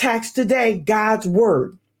still attacks today God's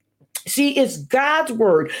word. See, it's God's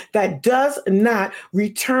word that does not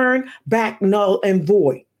return back null and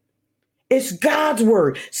void. It's God's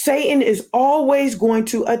word. Satan is always going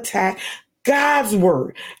to attack God's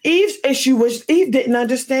word. Eve's issue was Eve didn't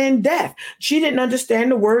understand death. She didn't understand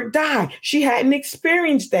the word die. She hadn't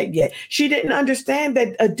experienced that yet. She didn't understand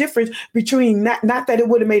that a difference between, not that it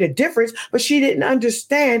would have made a difference, but she didn't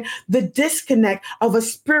understand the disconnect of a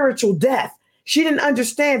spiritual death. She didn't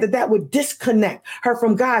understand that would disconnect her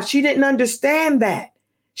from God. She didn't understand that.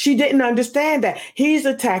 He's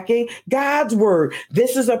attacking God's word.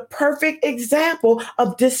 This is a perfect example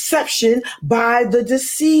of deception by the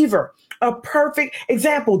deceiver. A perfect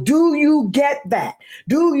example. Do you get that?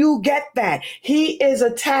 He is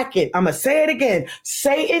attacking. I'm going to say it again.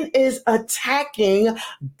 Satan is attacking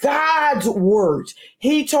God's words.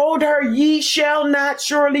 He told her, ye shall not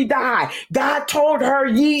surely die. God told her,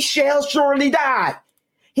 ye shall surely die.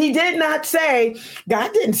 He did not say,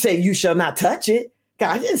 God didn't say you shall not touch it.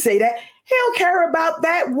 God didn't say that. He don't care about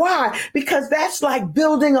that. Why? Because that's like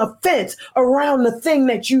building a fence around the thing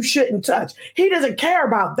that you shouldn't touch. He doesn't care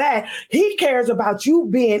about that. He cares about you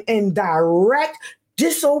being in direct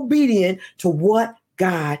disobedience to what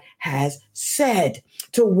God has said.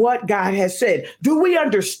 Do we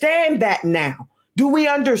understand that now?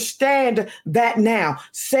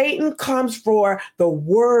 Satan comes for the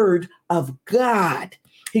word of God.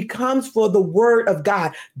 He comes for the word of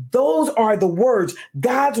God. Those are the words,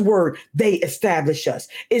 God's word, they establish us.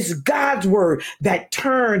 It's God's word that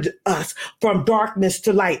turned us from darkness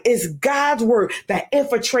to light. It's God's word that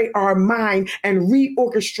infiltrate our mind and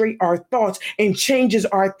reorchestrate our thoughts and changes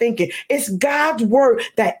our thinking. It's God's word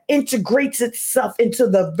that integrates itself into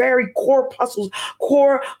the very core muscles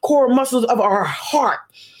of our heart.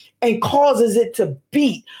 and causes it to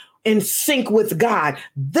beat in sync with God.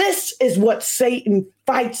 This is what Satan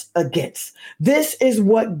fights against. This is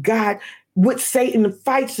what Satan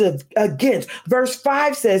fights against. Verse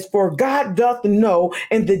 5 says, for God doth know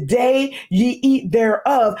in the day ye eat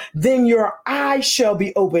thereof, then your eyes shall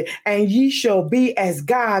be opened, and ye shall be as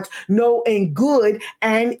gods, knowing good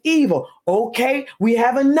and evil. Okay, we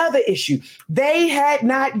have another issue. They had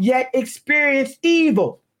not yet experienced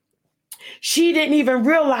evil. She didn't even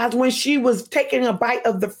realize when she was taking a bite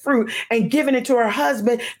of the fruit and giving it to her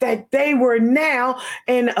husband that they were now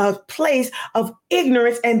in a place of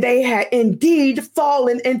ignorance, and they had indeed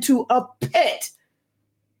fallen into a pit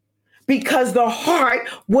because the heart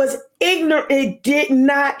was ignorant.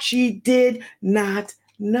 She did not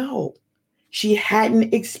know. She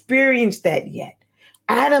hadn't experienced that yet.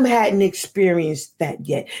 Adam hadn't experienced that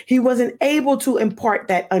yet. He wasn't able to impart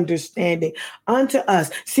that understanding unto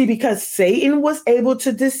us. See, because Satan was able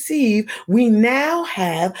to deceive, we now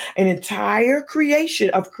have an entire creation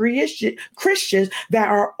of Christians that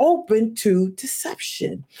are open to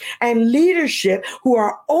deception, and leadership who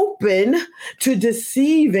are open to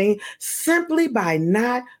deceiving simply by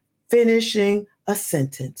not finishing a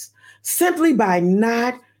sentence, simply by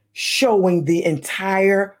not showing the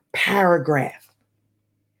entire paragraph.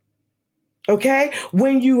 Okay,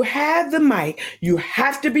 when you have the mic, you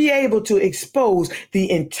have to be able to expose the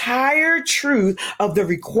entire truth of the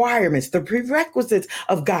requirements, the prerequisites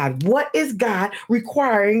of God. What is God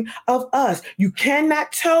requiring of us? You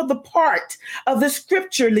cannot tell the part of the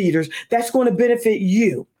scripture leaders that's going to benefit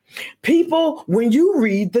you. People, when you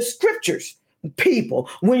read the scriptures,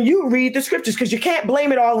 because you can't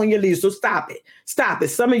blame it all on your leader. So stop it. Stop it.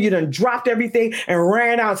 Some of you done dropped everything and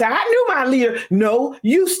ran out and said, I knew my leader. No,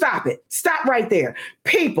 you stop it. Stop right there.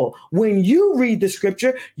 People, when you read the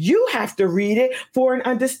scripture, you have to read it for an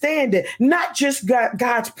understanding, not just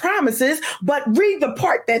God's promises, but read the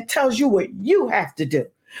part that tells you what you have to do.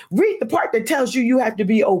 Read the part that tells you have to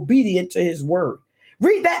be obedient to his word.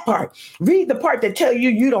 Read that part. Read the part that tell you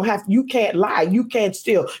you can't lie, you can't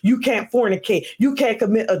steal, you can't fornicate, you can't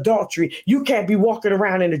commit adultery, you can't be walking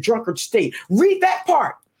around in a drunkard state. Read that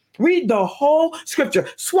part. Read the whole scripture.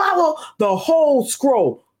 Swallow the whole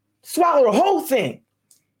scroll. Swallow the whole thing.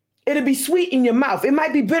 It'll be sweet in your mouth. It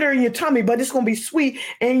might be bitter in your tummy, but it's going to be sweet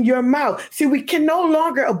in your mouth. See, we can no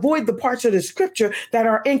longer avoid the parts of the scripture that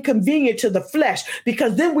are inconvenient to the flesh,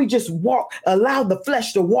 because then we just allow the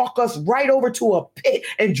flesh to walk us right over to a pit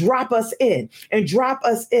and drop us in.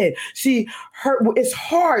 See, it's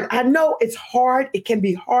hard. I know it's hard. It can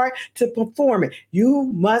be hard to perform it. You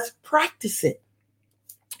must practice it.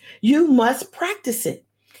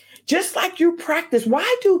 Just like you practice.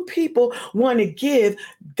 Why do people want to give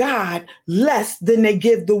God less than they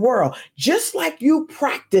give the world? Just like you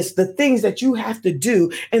practice the things that you have to do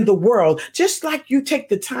in the world, just like you take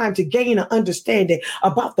the time to gain an understanding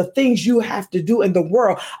about the things you have to do in the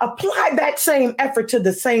world, apply that same effort to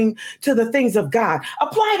the things of God.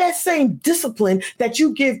 Apply that same discipline that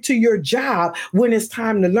you give to your job when it's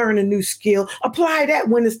time to learn a new skill. Apply that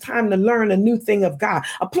when it's time to learn a new thing of God.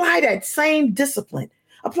 Apply that same discipline.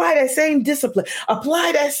 Apply that same discipline.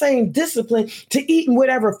 Apply that same discipline to eating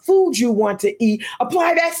whatever food you want to eat.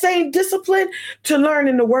 Apply that same discipline to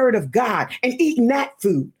learning the word of God and eating that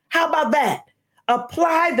food. How about that?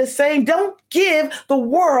 Apply the same. Don't give the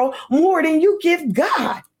world more than you give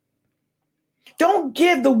God. Don't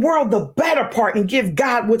give the world the better part and give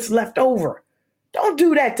God what's left over. Don't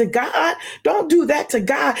do that to God. Don't do that to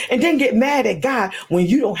God and then get mad at God when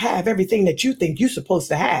you don't have everything that you think you're supposed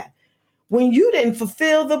to have. When you didn't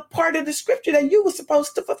fulfill the part of the scripture that you were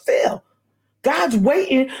supposed to fulfill. God is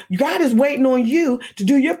waiting on you to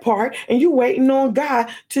do your part, and you're waiting on God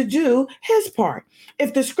to do his part.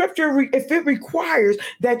 If the scripture, if it requires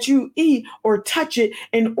that you eat or touch it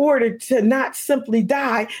in order to not simply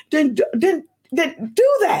die, then do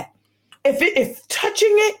that. If touching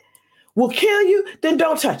it will kill you, then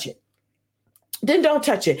don't touch it.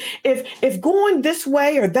 If going this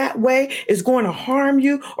way or that way is going to harm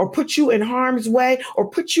you or put you in harm's way or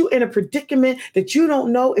put you in a predicament that you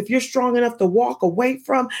don't know if you're strong enough to walk away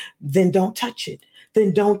from, then don't touch it.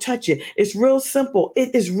 It's real simple.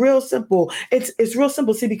 It is real simple. It's real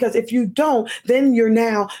simple. See, because if you don't, then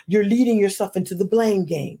you're leading yourself into the blame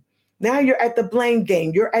game. Now you're at the blame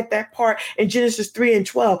game. You're at that part in Genesis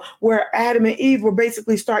 3:12 where Adam and Eve were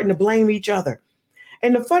basically starting to blame each other.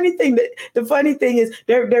 And the funny thing is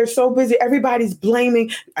they're so busy. Everybody's blaming.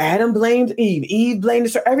 Adam blamed Eve. Eve blamed her.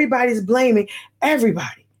 So everybody's blaming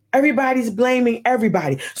everybody. Everybody's blaming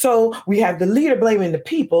everybody. So we have the leader blaming the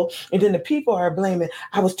people, and then the people are blaming,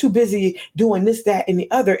 I was too busy doing this, that, and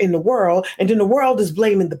the other in the world. And then the world is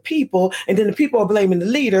blaming the people, and then the people are blaming the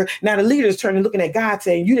leader. Now the leader is turning, looking at God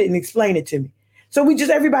saying, you didn't explain it to me. So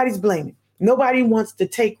everybody's blaming. Nobody wants to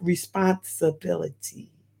take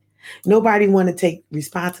responsibility. Nobody want to take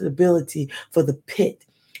responsibility for the pit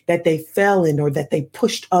that they fell in or that they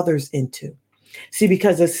pushed others into. See,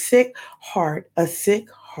 because a sick heart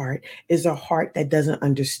is a heart that doesn't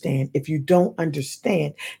understand. If you don't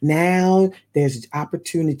understand, now there's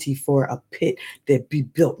opportunity for a pit that be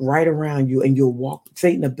built right around you, and you'll walk.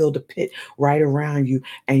 Satan will build a pit right around you,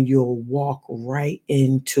 and you'll walk right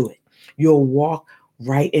into it. You'll walk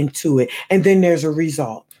right into it. And then there's a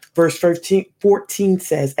result. Verse 14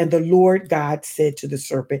 says, and the Lord God said to the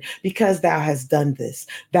serpent, because thou hast done this,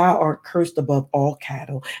 thou art cursed above all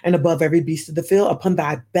cattle and above every beast of the field. Upon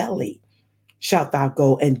thy belly shalt thou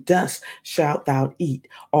go, and dust shalt thou eat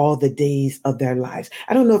all the days of their lives.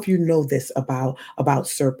 I don't know if you know this about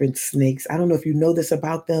serpents, snakes. I don't know if you know this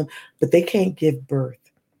about them, but they can't give birth.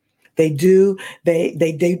 They do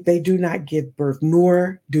not give birth,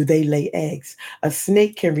 nor do they lay eggs. A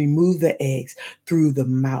snake can remove the eggs through the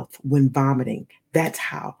mouth when vomiting. That's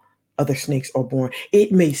how other snakes are born.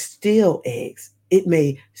 It may steal eggs. It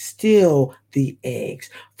may steal the eggs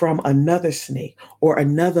from another snake or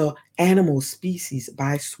another animal species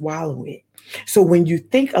by swallowing it. So when you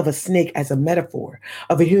think of a snake as a metaphor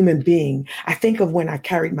of a human being, I think of when I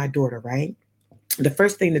carried my daughter, right? The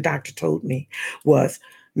first thing the doctor told me was,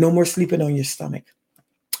 no more sleeping on your stomach.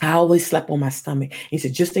 I always slept on my stomach. He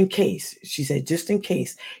said, just in case, she said, just in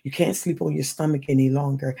case you can't sleep on your stomach any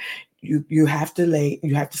longer, you have to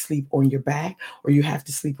sleep on your back, or you have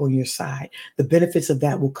to sleep on your side. The benefits of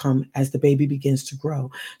that will come as the baby begins to grow.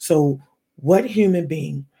 So what human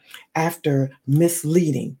being, after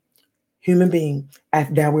misleading,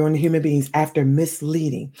 now we're on the human beings, after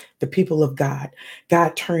misleading the people of God,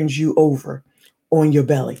 God turns you over on your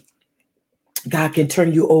belly. God can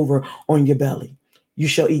turn you over on your belly. You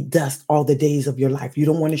shall eat dust all the days of your life. You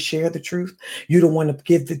don't want to share the truth. You don't want to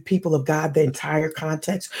give the people of God the entire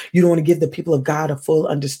context. You don't want to give the people of God a full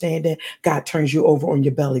understanding. God turns you over on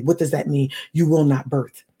your belly. What does that mean? You will not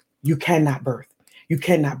birth. You cannot birth. You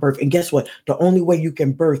cannot birth. And guess what? The only way you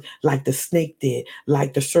can birth, like the snake did,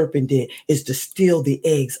 like the serpent did, is to steal the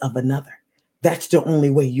eggs of another. That's the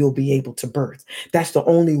only way you'll be able to birth. That's the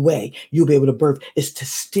only way you'll be able to birth, is to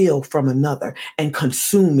steal from another and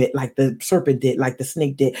consume it like the serpent did, like the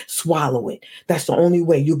snake did, swallow it. That's the only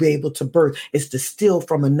way you'll be able to birth, is to steal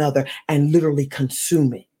from another and literally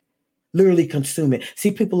consume it. Literally consume it.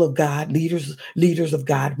 See, people of God, leaders of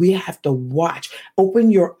God, we have to watch.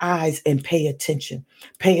 Open your eyes and pay attention.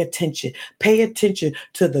 Pay attention. Pay attention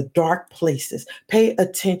to the dark places. Pay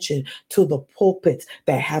attention to the pulpits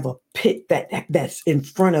that have a pit that's in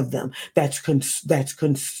front of them, that's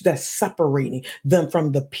separating them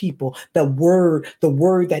from the people. The word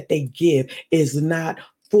that they give is not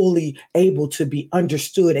fully able to be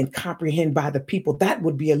understood and comprehended by the people. That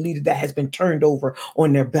would be a leader that has been turned over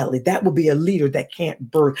on their belly. That would be a leader that can't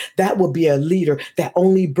birth. That would be a leader that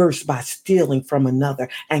only births by stealing from another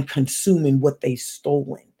and consuming what they've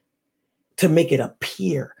stolen to make it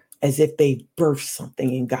appear as if they birthed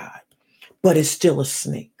something in God. But it's still a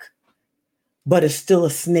snake. But it's still a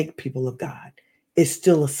snake, people of God. It's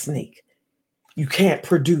still a snake. You can't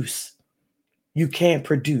produce. You can't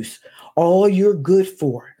produce. All you're good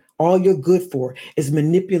for is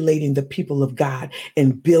manipulating the people of God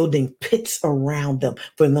and building pits around them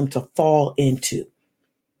for them to fall into.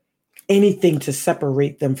 Anything to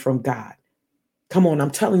separate them from God. Come on,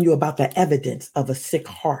 I'm telling you about the evidence of a sick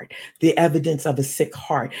heart. The evidence of a sick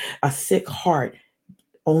heart. A sick heart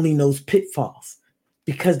only knows pitfalls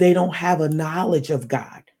because they don't have a knowledge of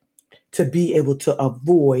God to be able to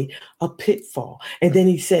avoid a pitfall. And then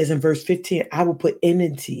he says in verse 15, I will put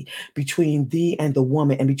enmity between thee and the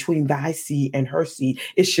woman, and between thy seed and her seed.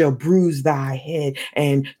 It shall bruise thy head,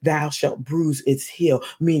 and thou shalt bruise its heel,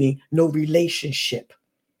 meaning no relationship.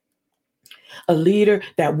 A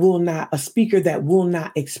speaker that will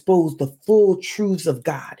not expose the full truths of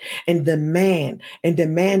God and demand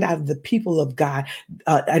out of the people of God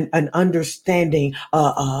an understanding,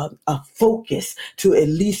 a focus to at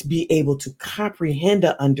least be able to comprehend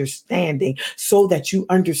an understanding so that you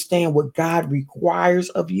understand what God requires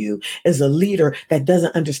of you as a leader that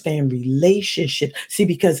doesn't understand relationship. See,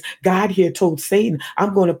 because God here told Satan,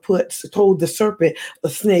 told the serpent, the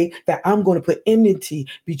snake, that I'm going to put enmity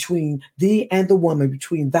between thee and the woman,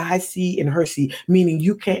 between thy seed and her seed, meaning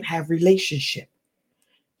you can't have relationship.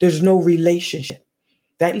 There's no relationship.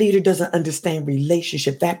 That leader doesn't understand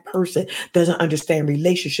relationship. That person doesn't understand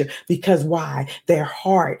relationship because why? Their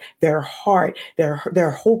hope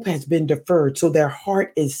has been deferred. So their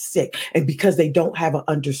heart is sick. And because they don't have an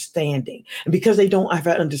understanding, and because they don't have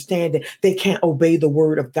an understanding, they can't obey the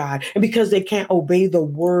word of God. And because they can't obey the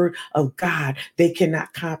word of God, they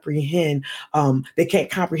cannot comprehend. They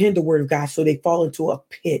can't comprehend the word of God. So they fall into a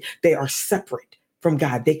pit. They are separate from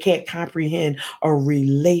God. They can't comprehend a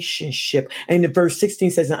relationship. And in verse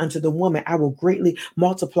 16 says, and unto the woman, I will greatly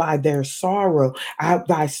multiply thy sorrow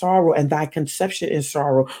and thy conception in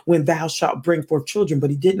sorrow when thou shalt bring forth children.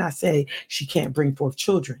 But he did not say she can't bring forth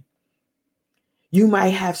children. You might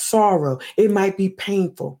have sorrow. It might be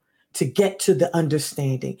painful to get to the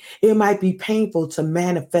understanding. It might be painful to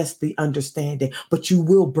manifest the understanding, but you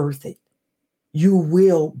will birth it. You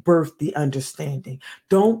will birth the understanding.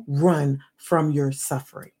 Don't run from your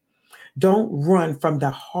suffering. Don't run from the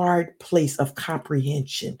hard place of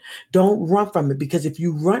comprehension. Don't run from it, because if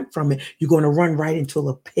you run from it, you're going to run right into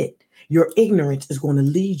a pit. Your ignorance is going to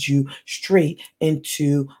lead you straight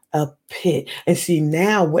into a pit. And see,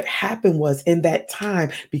 now what happened was, in that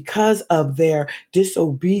time, because of their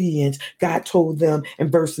disobedience, God told them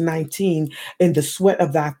in verse 19, in the sweat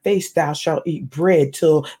of thy face thou shalt eat bread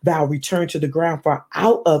till thou return to the ground, for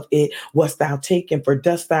out of it wast thou taken, for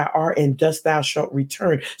dust thou art, and dust thou shalt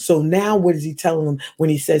return. So now what is he telling them when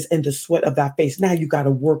he says in the sweat of thy face? Now you got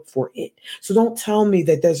to work for it. So don't tell me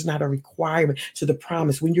that there's not a requirement to the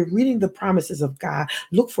promise. When you're reading the promises of God,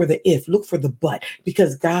 look for the if, look for the but,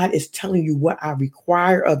 because God is telling you what I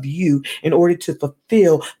require of you in order to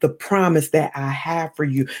fulfill the promise that I have for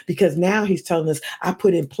you. Because now he's telling us, I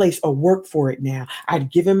put in place a work for it now. I've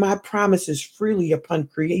given my promises freely upon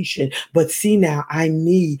creation, but see now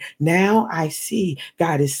I see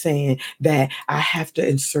God is saying that I have to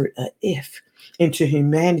insert a if into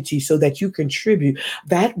humanity so that you contribute.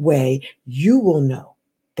 That way you will know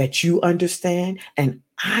that you understand, and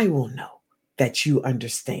I will know that you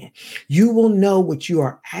understand. You will know what you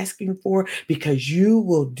are asking for because you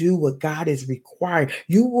will do what God is required.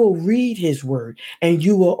 You will read his word and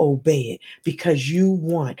you will obey it because you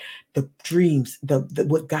want the dreams,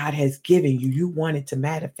 what God has given you. You want it to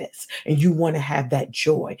manifest and you want to have that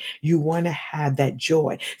joy. You want to have that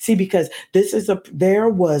joy. See, because there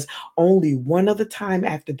was only one other time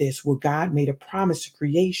after this where God made a promise to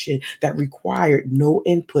creation that required no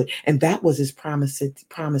input. And that was his promise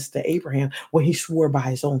to Abraham when he swore by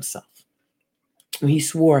his own self. When he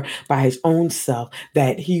swore by his own self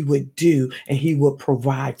that he would do and he would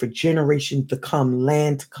provide for generations to come,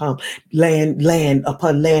 land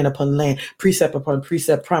upon land, precept upon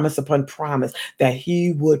precept, promise upon promise, that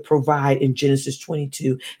he would provide in Genesis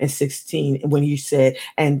 22:16. And when he said,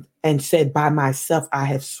 and said, by myself I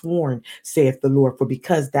have sworn, saith the Lord, for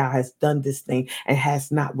because thou hast done this thing and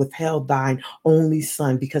hast not withheld thine only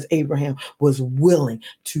son, because Abraham was willing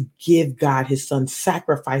to give God his son,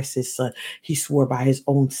 sacrifice his son, he swore by his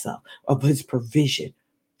own self of his provision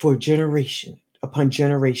for generation upon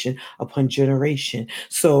generation upon generation.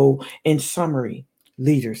 So in summary,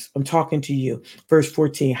 leaders, I'm talking to you. Verse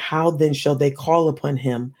 14, how then shall they call upon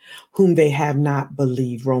him whom they have not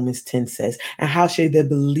believed? Romans 10 says, and how shall they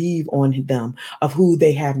believe on them of who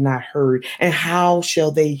they have not heard? And how shall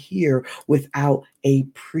they hear without a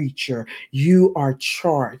preacher? You are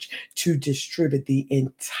charged to distribute the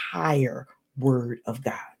entire word of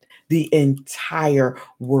God. The entire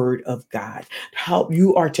word of God.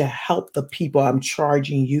 You are to help the people. I'm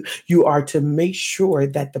charging you. You are to make sure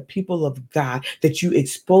that the people of God, that you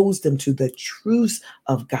expose them to the truths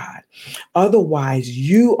of God. Otherwise,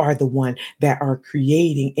 you are the one that are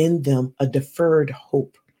creating in them a deferred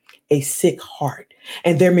hope, a sick heart.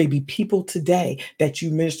 And there may be people today that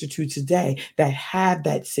you minister to today that have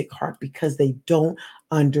that sick heart because they don't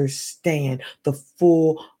understand the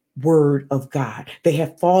full word of God. They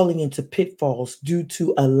have fallen into pitfalls due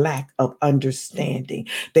to a lack of understanding.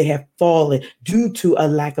 They have fallen due to a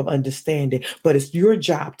lack of understanding, but it's your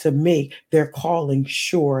job to make their calling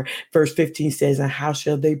sure. Verse 15 says, and how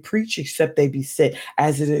shall they preach except they be sent?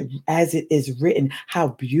 As it is written, how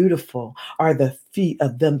beautiful are the feet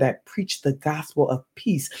of them that preach the gospel of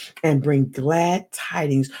peace and bring glad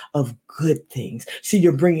tidings of good things. See,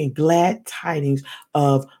 you're bringing glad tidings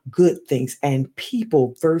of good things. And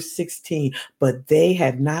people, verse 16, but they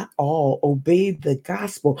have not all obeyed the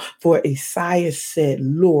gospel. For Isaiah said,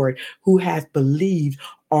 Lord, who hath believed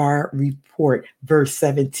our report? Verse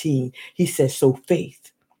 17, he says, so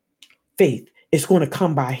faith is going to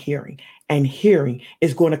come by hearing, and hearing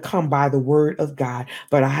is going to come by the word of God.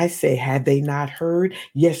 But I say, had they not heard?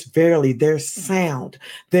 Yes, verily, their sound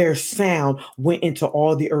went into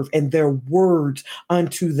all the earth, and their words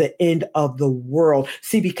unto the end of the world.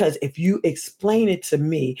 See, because if you explain it to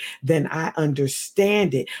me, then I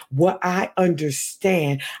understand it. What I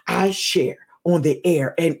understand, I share on the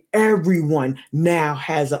air, and everyone now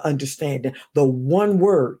has an understanding. The one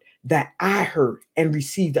word that I heard and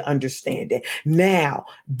received the understanding. Now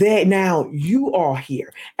you all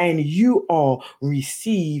hear and you all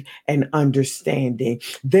receive an understanding.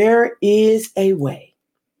 There is a way,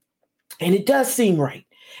 and it does seem right.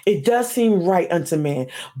 It does seem right unto man,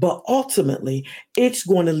 but ultimately it's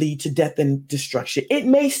going to lead to death and destruction. It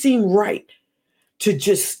may seem right to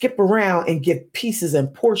just skip around and give pieces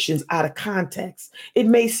and portions out of context. It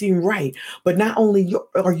may seem right, but not only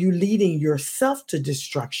are you leading yourself to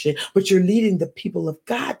destruction, but you're leading the people of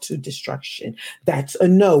God to destruction. That's a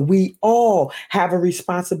no. We all have a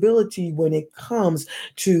responsibility when it comes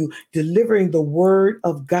to delivering the word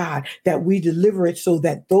of God, that we deliver it so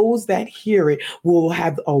that those that hear it will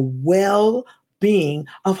have a being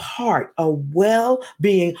of heart, a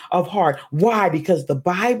well-being of heart. Why? Because the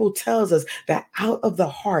Bible tells us that out of the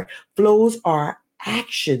heart flows our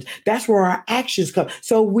actions. That's where our actions come.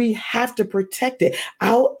 So we have to protect it.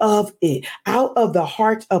 Out of the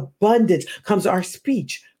heart's abundance comes our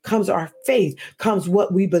speech, comes our faith, comes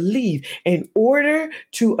what we believe, in order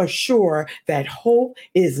to assure that hope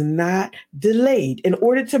is not delayed, in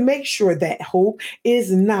order to make sure that hope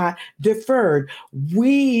is not deferred.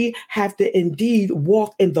 We have to indeed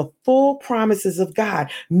walk in the full promises of God.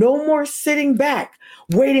 No more sitting back,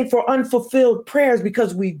 waiting for unfulfilled prayers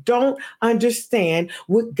because we don't understand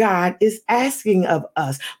what God is asking of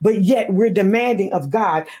us. But yet we're demanding of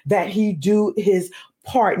God that he do his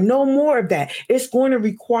part. No more of that. It's going to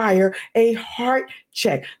require a heart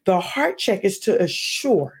check. The heart check is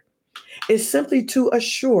simply to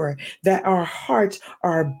assure that our hearts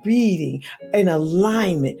are beating in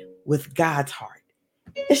alignment with God's heart.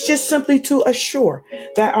 It's just simply to assure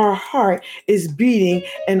that our heart is beating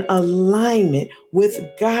in alignment with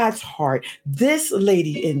God's heart. This,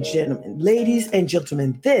 ladies and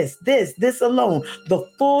gentlemen, this alone, the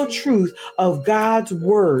full truth of God's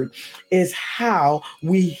word is how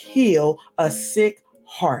we heal a sick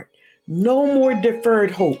heart. No more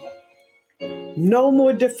deferred hope. No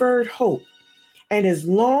more deferred hope. And as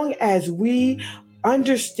long as we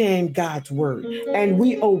understand God's word and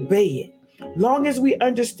we obey it, long as we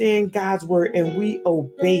understand God's word and we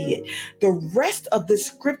obey it, the rest of the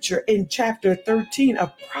scripture in chapter 13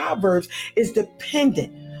 of Proverbs is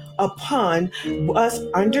dependent upon us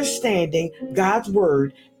understanding God's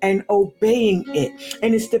word and obeying it.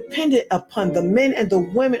 And it's dependent upon the men and the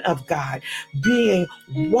women of God being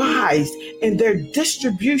wise in their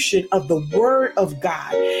distribution of the word of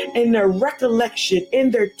God, in their recollection, in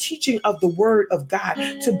their teaching of the word of God,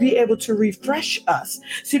 to be able to refresh us.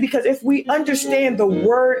 See, because if we understand the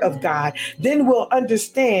word of God, then we'll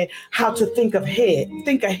understand how to think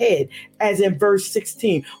ahead, as in verse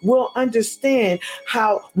 16. We'll understand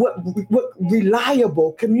what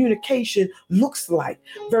reliable communication looks like.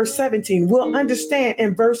 Verse 17, we'll understand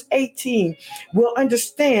in verse 18, we'll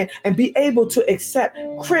understand and be able to accept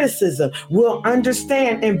criticism. We'll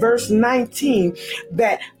understand in verse 19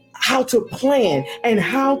 that how to plan and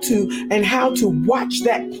how to watch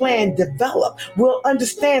that plan develop. We'll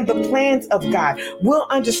understand the plans of God. We'll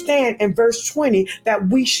understand in verse 20 that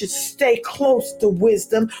we should stay close to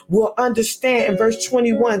wisdom. We'll understand in verse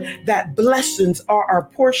 21 that blessings are our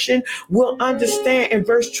portion. We'll understand in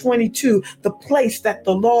verse 22 the place that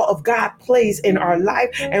the law of God plays in our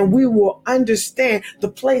life, and we will understand the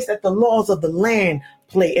place that the laws of the land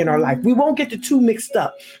play in our life. We won't get the two mixed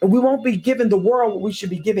up, and we won't be giving the world what we should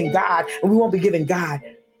be giving God, and we won't be giving God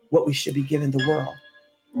what we should be giving the world.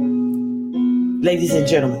 Ladies and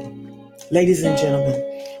gentlemen,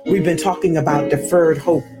 we've been talking about deferred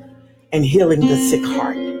hope and healing the sick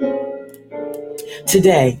heart.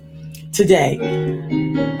 Today,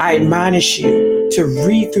 I admonish you to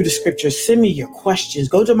read through the scriptures. Send me your questions.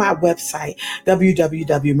 Go to my website,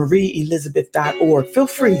 www.marieelizabeth.org. Feel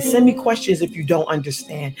free. Send me questions if you don't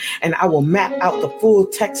understand, and I will map out the full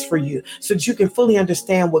text for you so that you can fully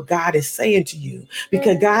understand what God is saying to you,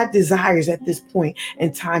 because God desires at this point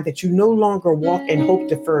in time that you no longer walk in hope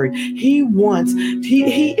deferred. He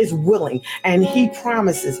is willing, and he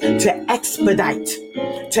promises to expedite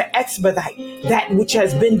that which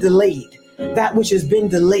has been delayed.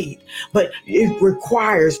 But it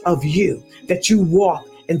requires of you that you walk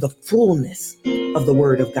in the fullness of the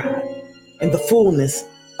word of God, in the fullness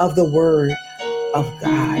of the word of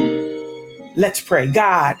God. Let's pray.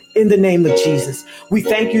 God, in the name of Jesus, we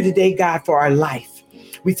thank you today, God, for our life.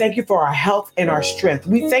 We thank you for our health and our strength.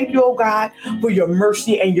 We thank you, oh God, for your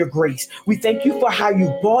mercy and your grace. We thank you for how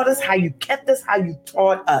you brought us, how you kept us, how you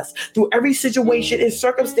taught us through every situation and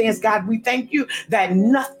circumstance. God, we thank you that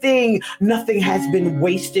nothing has been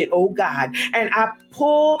wasted, oh God. And I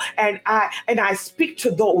pull and I speak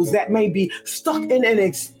to those that may be stuck in an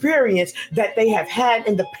experience that they have had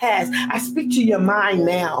in the past. I speak to your mind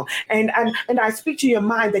now, and I speak to your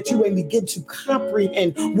mind that you may begin to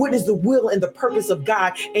comprehend what is the will and the purpose of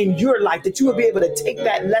God in your life, that you will be able to take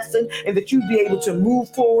that lesson and that you'll be able to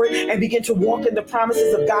move forward and begin to walk in the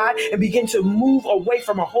promises of God and begin to move away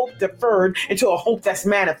from a hope deferred into a hope that's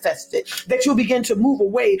manifested, that you'll begin to move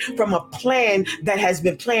away from a plan that has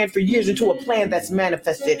been planned for years into a plan that's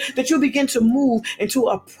manifested, that you'll begin to move into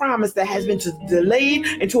a promise that has been delayed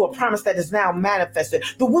into a promise that is now manifested.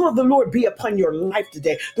 The will of the Lord be upon your life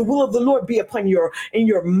today. The will of the Lord be upon in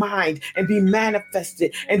your mind and be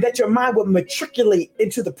manifested, and that your mind will matriculate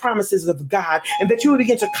into the promises of God, and that you will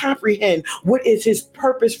begin to comprehend what is his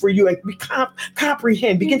purpose for you, and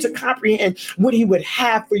begin to comprehend what he would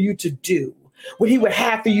have for you to do, what he would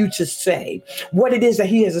have for you to say, what it is that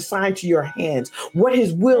he has assigned to your hands, what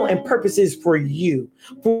his will and purpose is for you,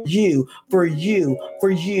 for you, for you, for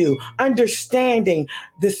you. Understanding,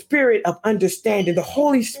 the spirit of understanding, the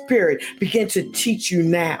Holy Spirit begin to teach you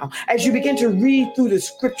now. As you begin to read through the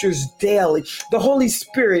scriptures daily, the Holy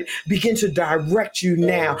Spirit begin to direct you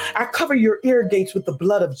now. I cover your ear gates with the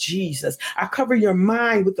blood of Jesus. I cover your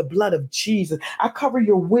mind with the blood of Jesus. I cover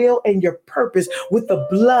your will and your purpose with the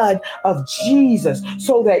blood of Jesus,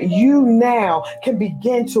 so that you now can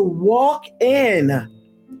begin to walk in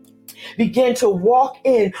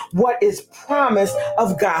what is promised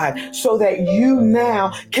of God, so that you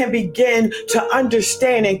now can begin to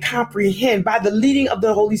understand and comprehend by the leading of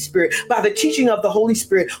the Holy Spirit, by the teaching of the Holy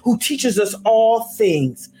Spirit, who teaches us all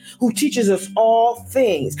things.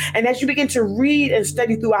 And as you begin to read and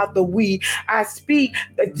study throughout the week, I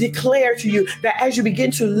declare to you that as you begin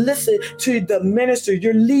to listen to the minister,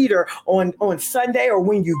 your leader on Sunday or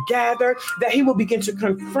when you gather, that he will begin to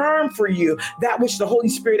confirm for you that which the Holy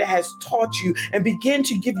Spirit has taught you, and begin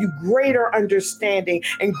to give you greater understanding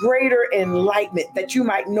and greater enlightenment, that you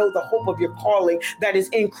might know the hope of your calling that is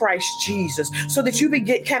in Christ Jesus, so that you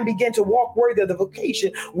can begin to walk worthy of the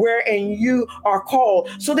vocation wherein you are called,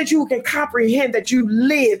 so that you can comprehend that you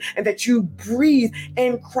live and that you breathe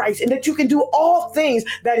in Christ, and that you can do all things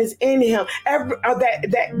that is in him,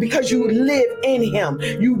 that because you live in him,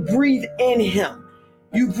 you breathe in him,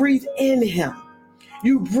 you breathe in him,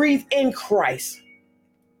 you breathe in Christ.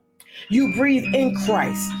 You breathe in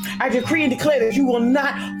Christ. I decree and declare that you will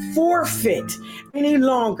not forfeit any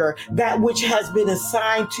longer that which has been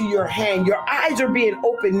assigned to your hand. Your eyes are being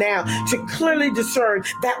opened now to clearly discern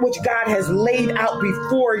that which God has laid out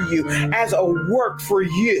before you as a work for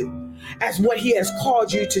you, as what he has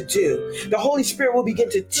called you to do. The Holy Spirit will begin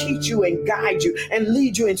to teach you and guide you and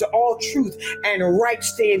lead you into all truth and right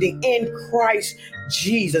standing in Christ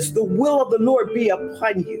Jesus. The will of the Lord be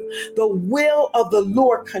upon you. The will of the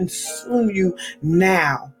Lord consume you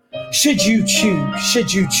now. Should you choose,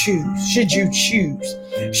 should you choose, should you choose,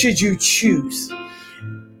 should you choose,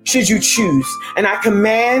 should you choose. And I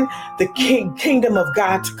command the kingdom of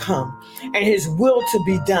God to come and his will to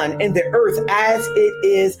be done in the earth as it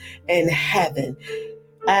is in heaven.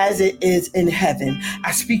 As it is in heaven.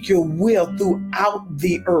 I speak your will throughout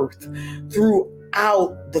the earth,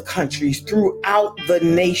 throughout the countries, throughout the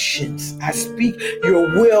nations. I speak your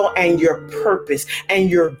will and your purpose and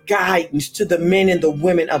your guidance to the men and the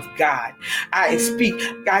women of God. I speak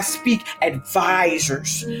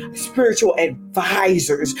advisors, spiritual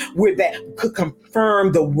advisors, where that could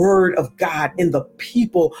confirm the word of God in the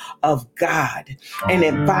people of God, and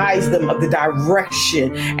advise them of the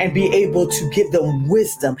direction and be able to give them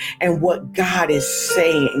wisdom and what God is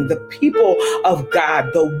saying. The people of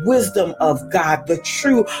God, the wisdom of God, the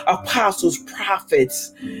true apostles,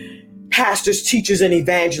 prophets, pastors, teachers, and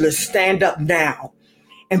evangelists, stand up now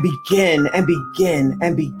and begin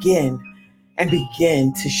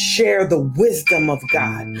to share the wisdom of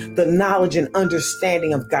God, the knowledge and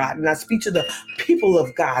understanding of God. And I speak to the people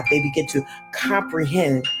of God. They begin to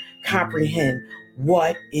comprehend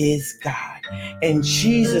what is God. In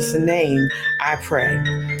Jesus' name, I pray.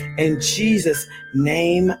 In Jesus'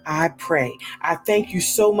 name I pray. I thank you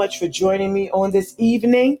so much for joining me on this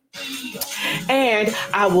evening. And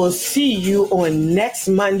I will see you on next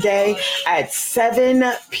Monday at 7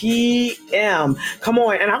 p.m. Come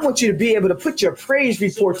on. And I want you to be able to put your praise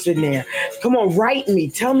reports in there. Come on, write me.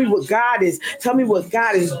 Tell me what God is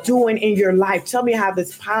doing in your life. Tell me how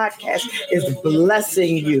this podcast is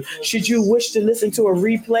blessing you. Should you wish to listen to a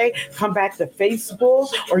replay, come back to Facebook,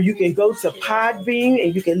 or you can go to Podbean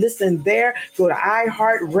and you can listen there. Go to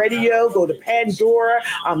iHeartRadio, go to Pandora.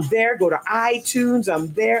 I'm there. Go to iTunes.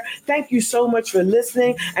 I'm there. Thank you so much for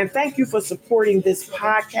listening, and thank you for supporting this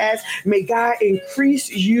podcast. May God increase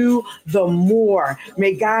you the more.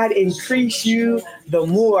 May God increase you the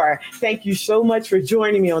more. Thank you so much for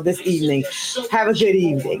joining me on this evening. Have a good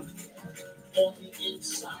evening. On the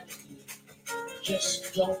inside of you,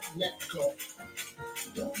 just don't let go.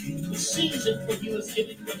 The season for you is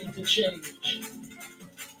getting ready to change.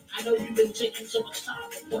 I know you've been taking so much time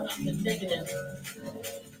to put up the negative.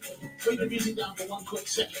 Bring the music down for one quick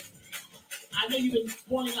second. I know you've been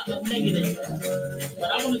pointing out the negative,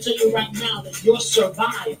 but I want to tell you right now that you're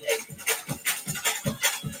surviving.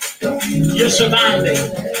 You're surviving.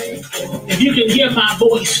 If you can hear my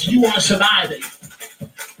voice, you are surviving.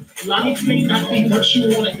 Life may not be what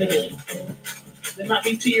you want it to be. There might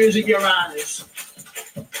be tears in your eyes,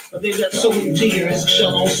 but they that sow in tears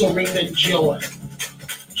shall also reap in joy.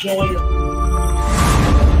 Joy.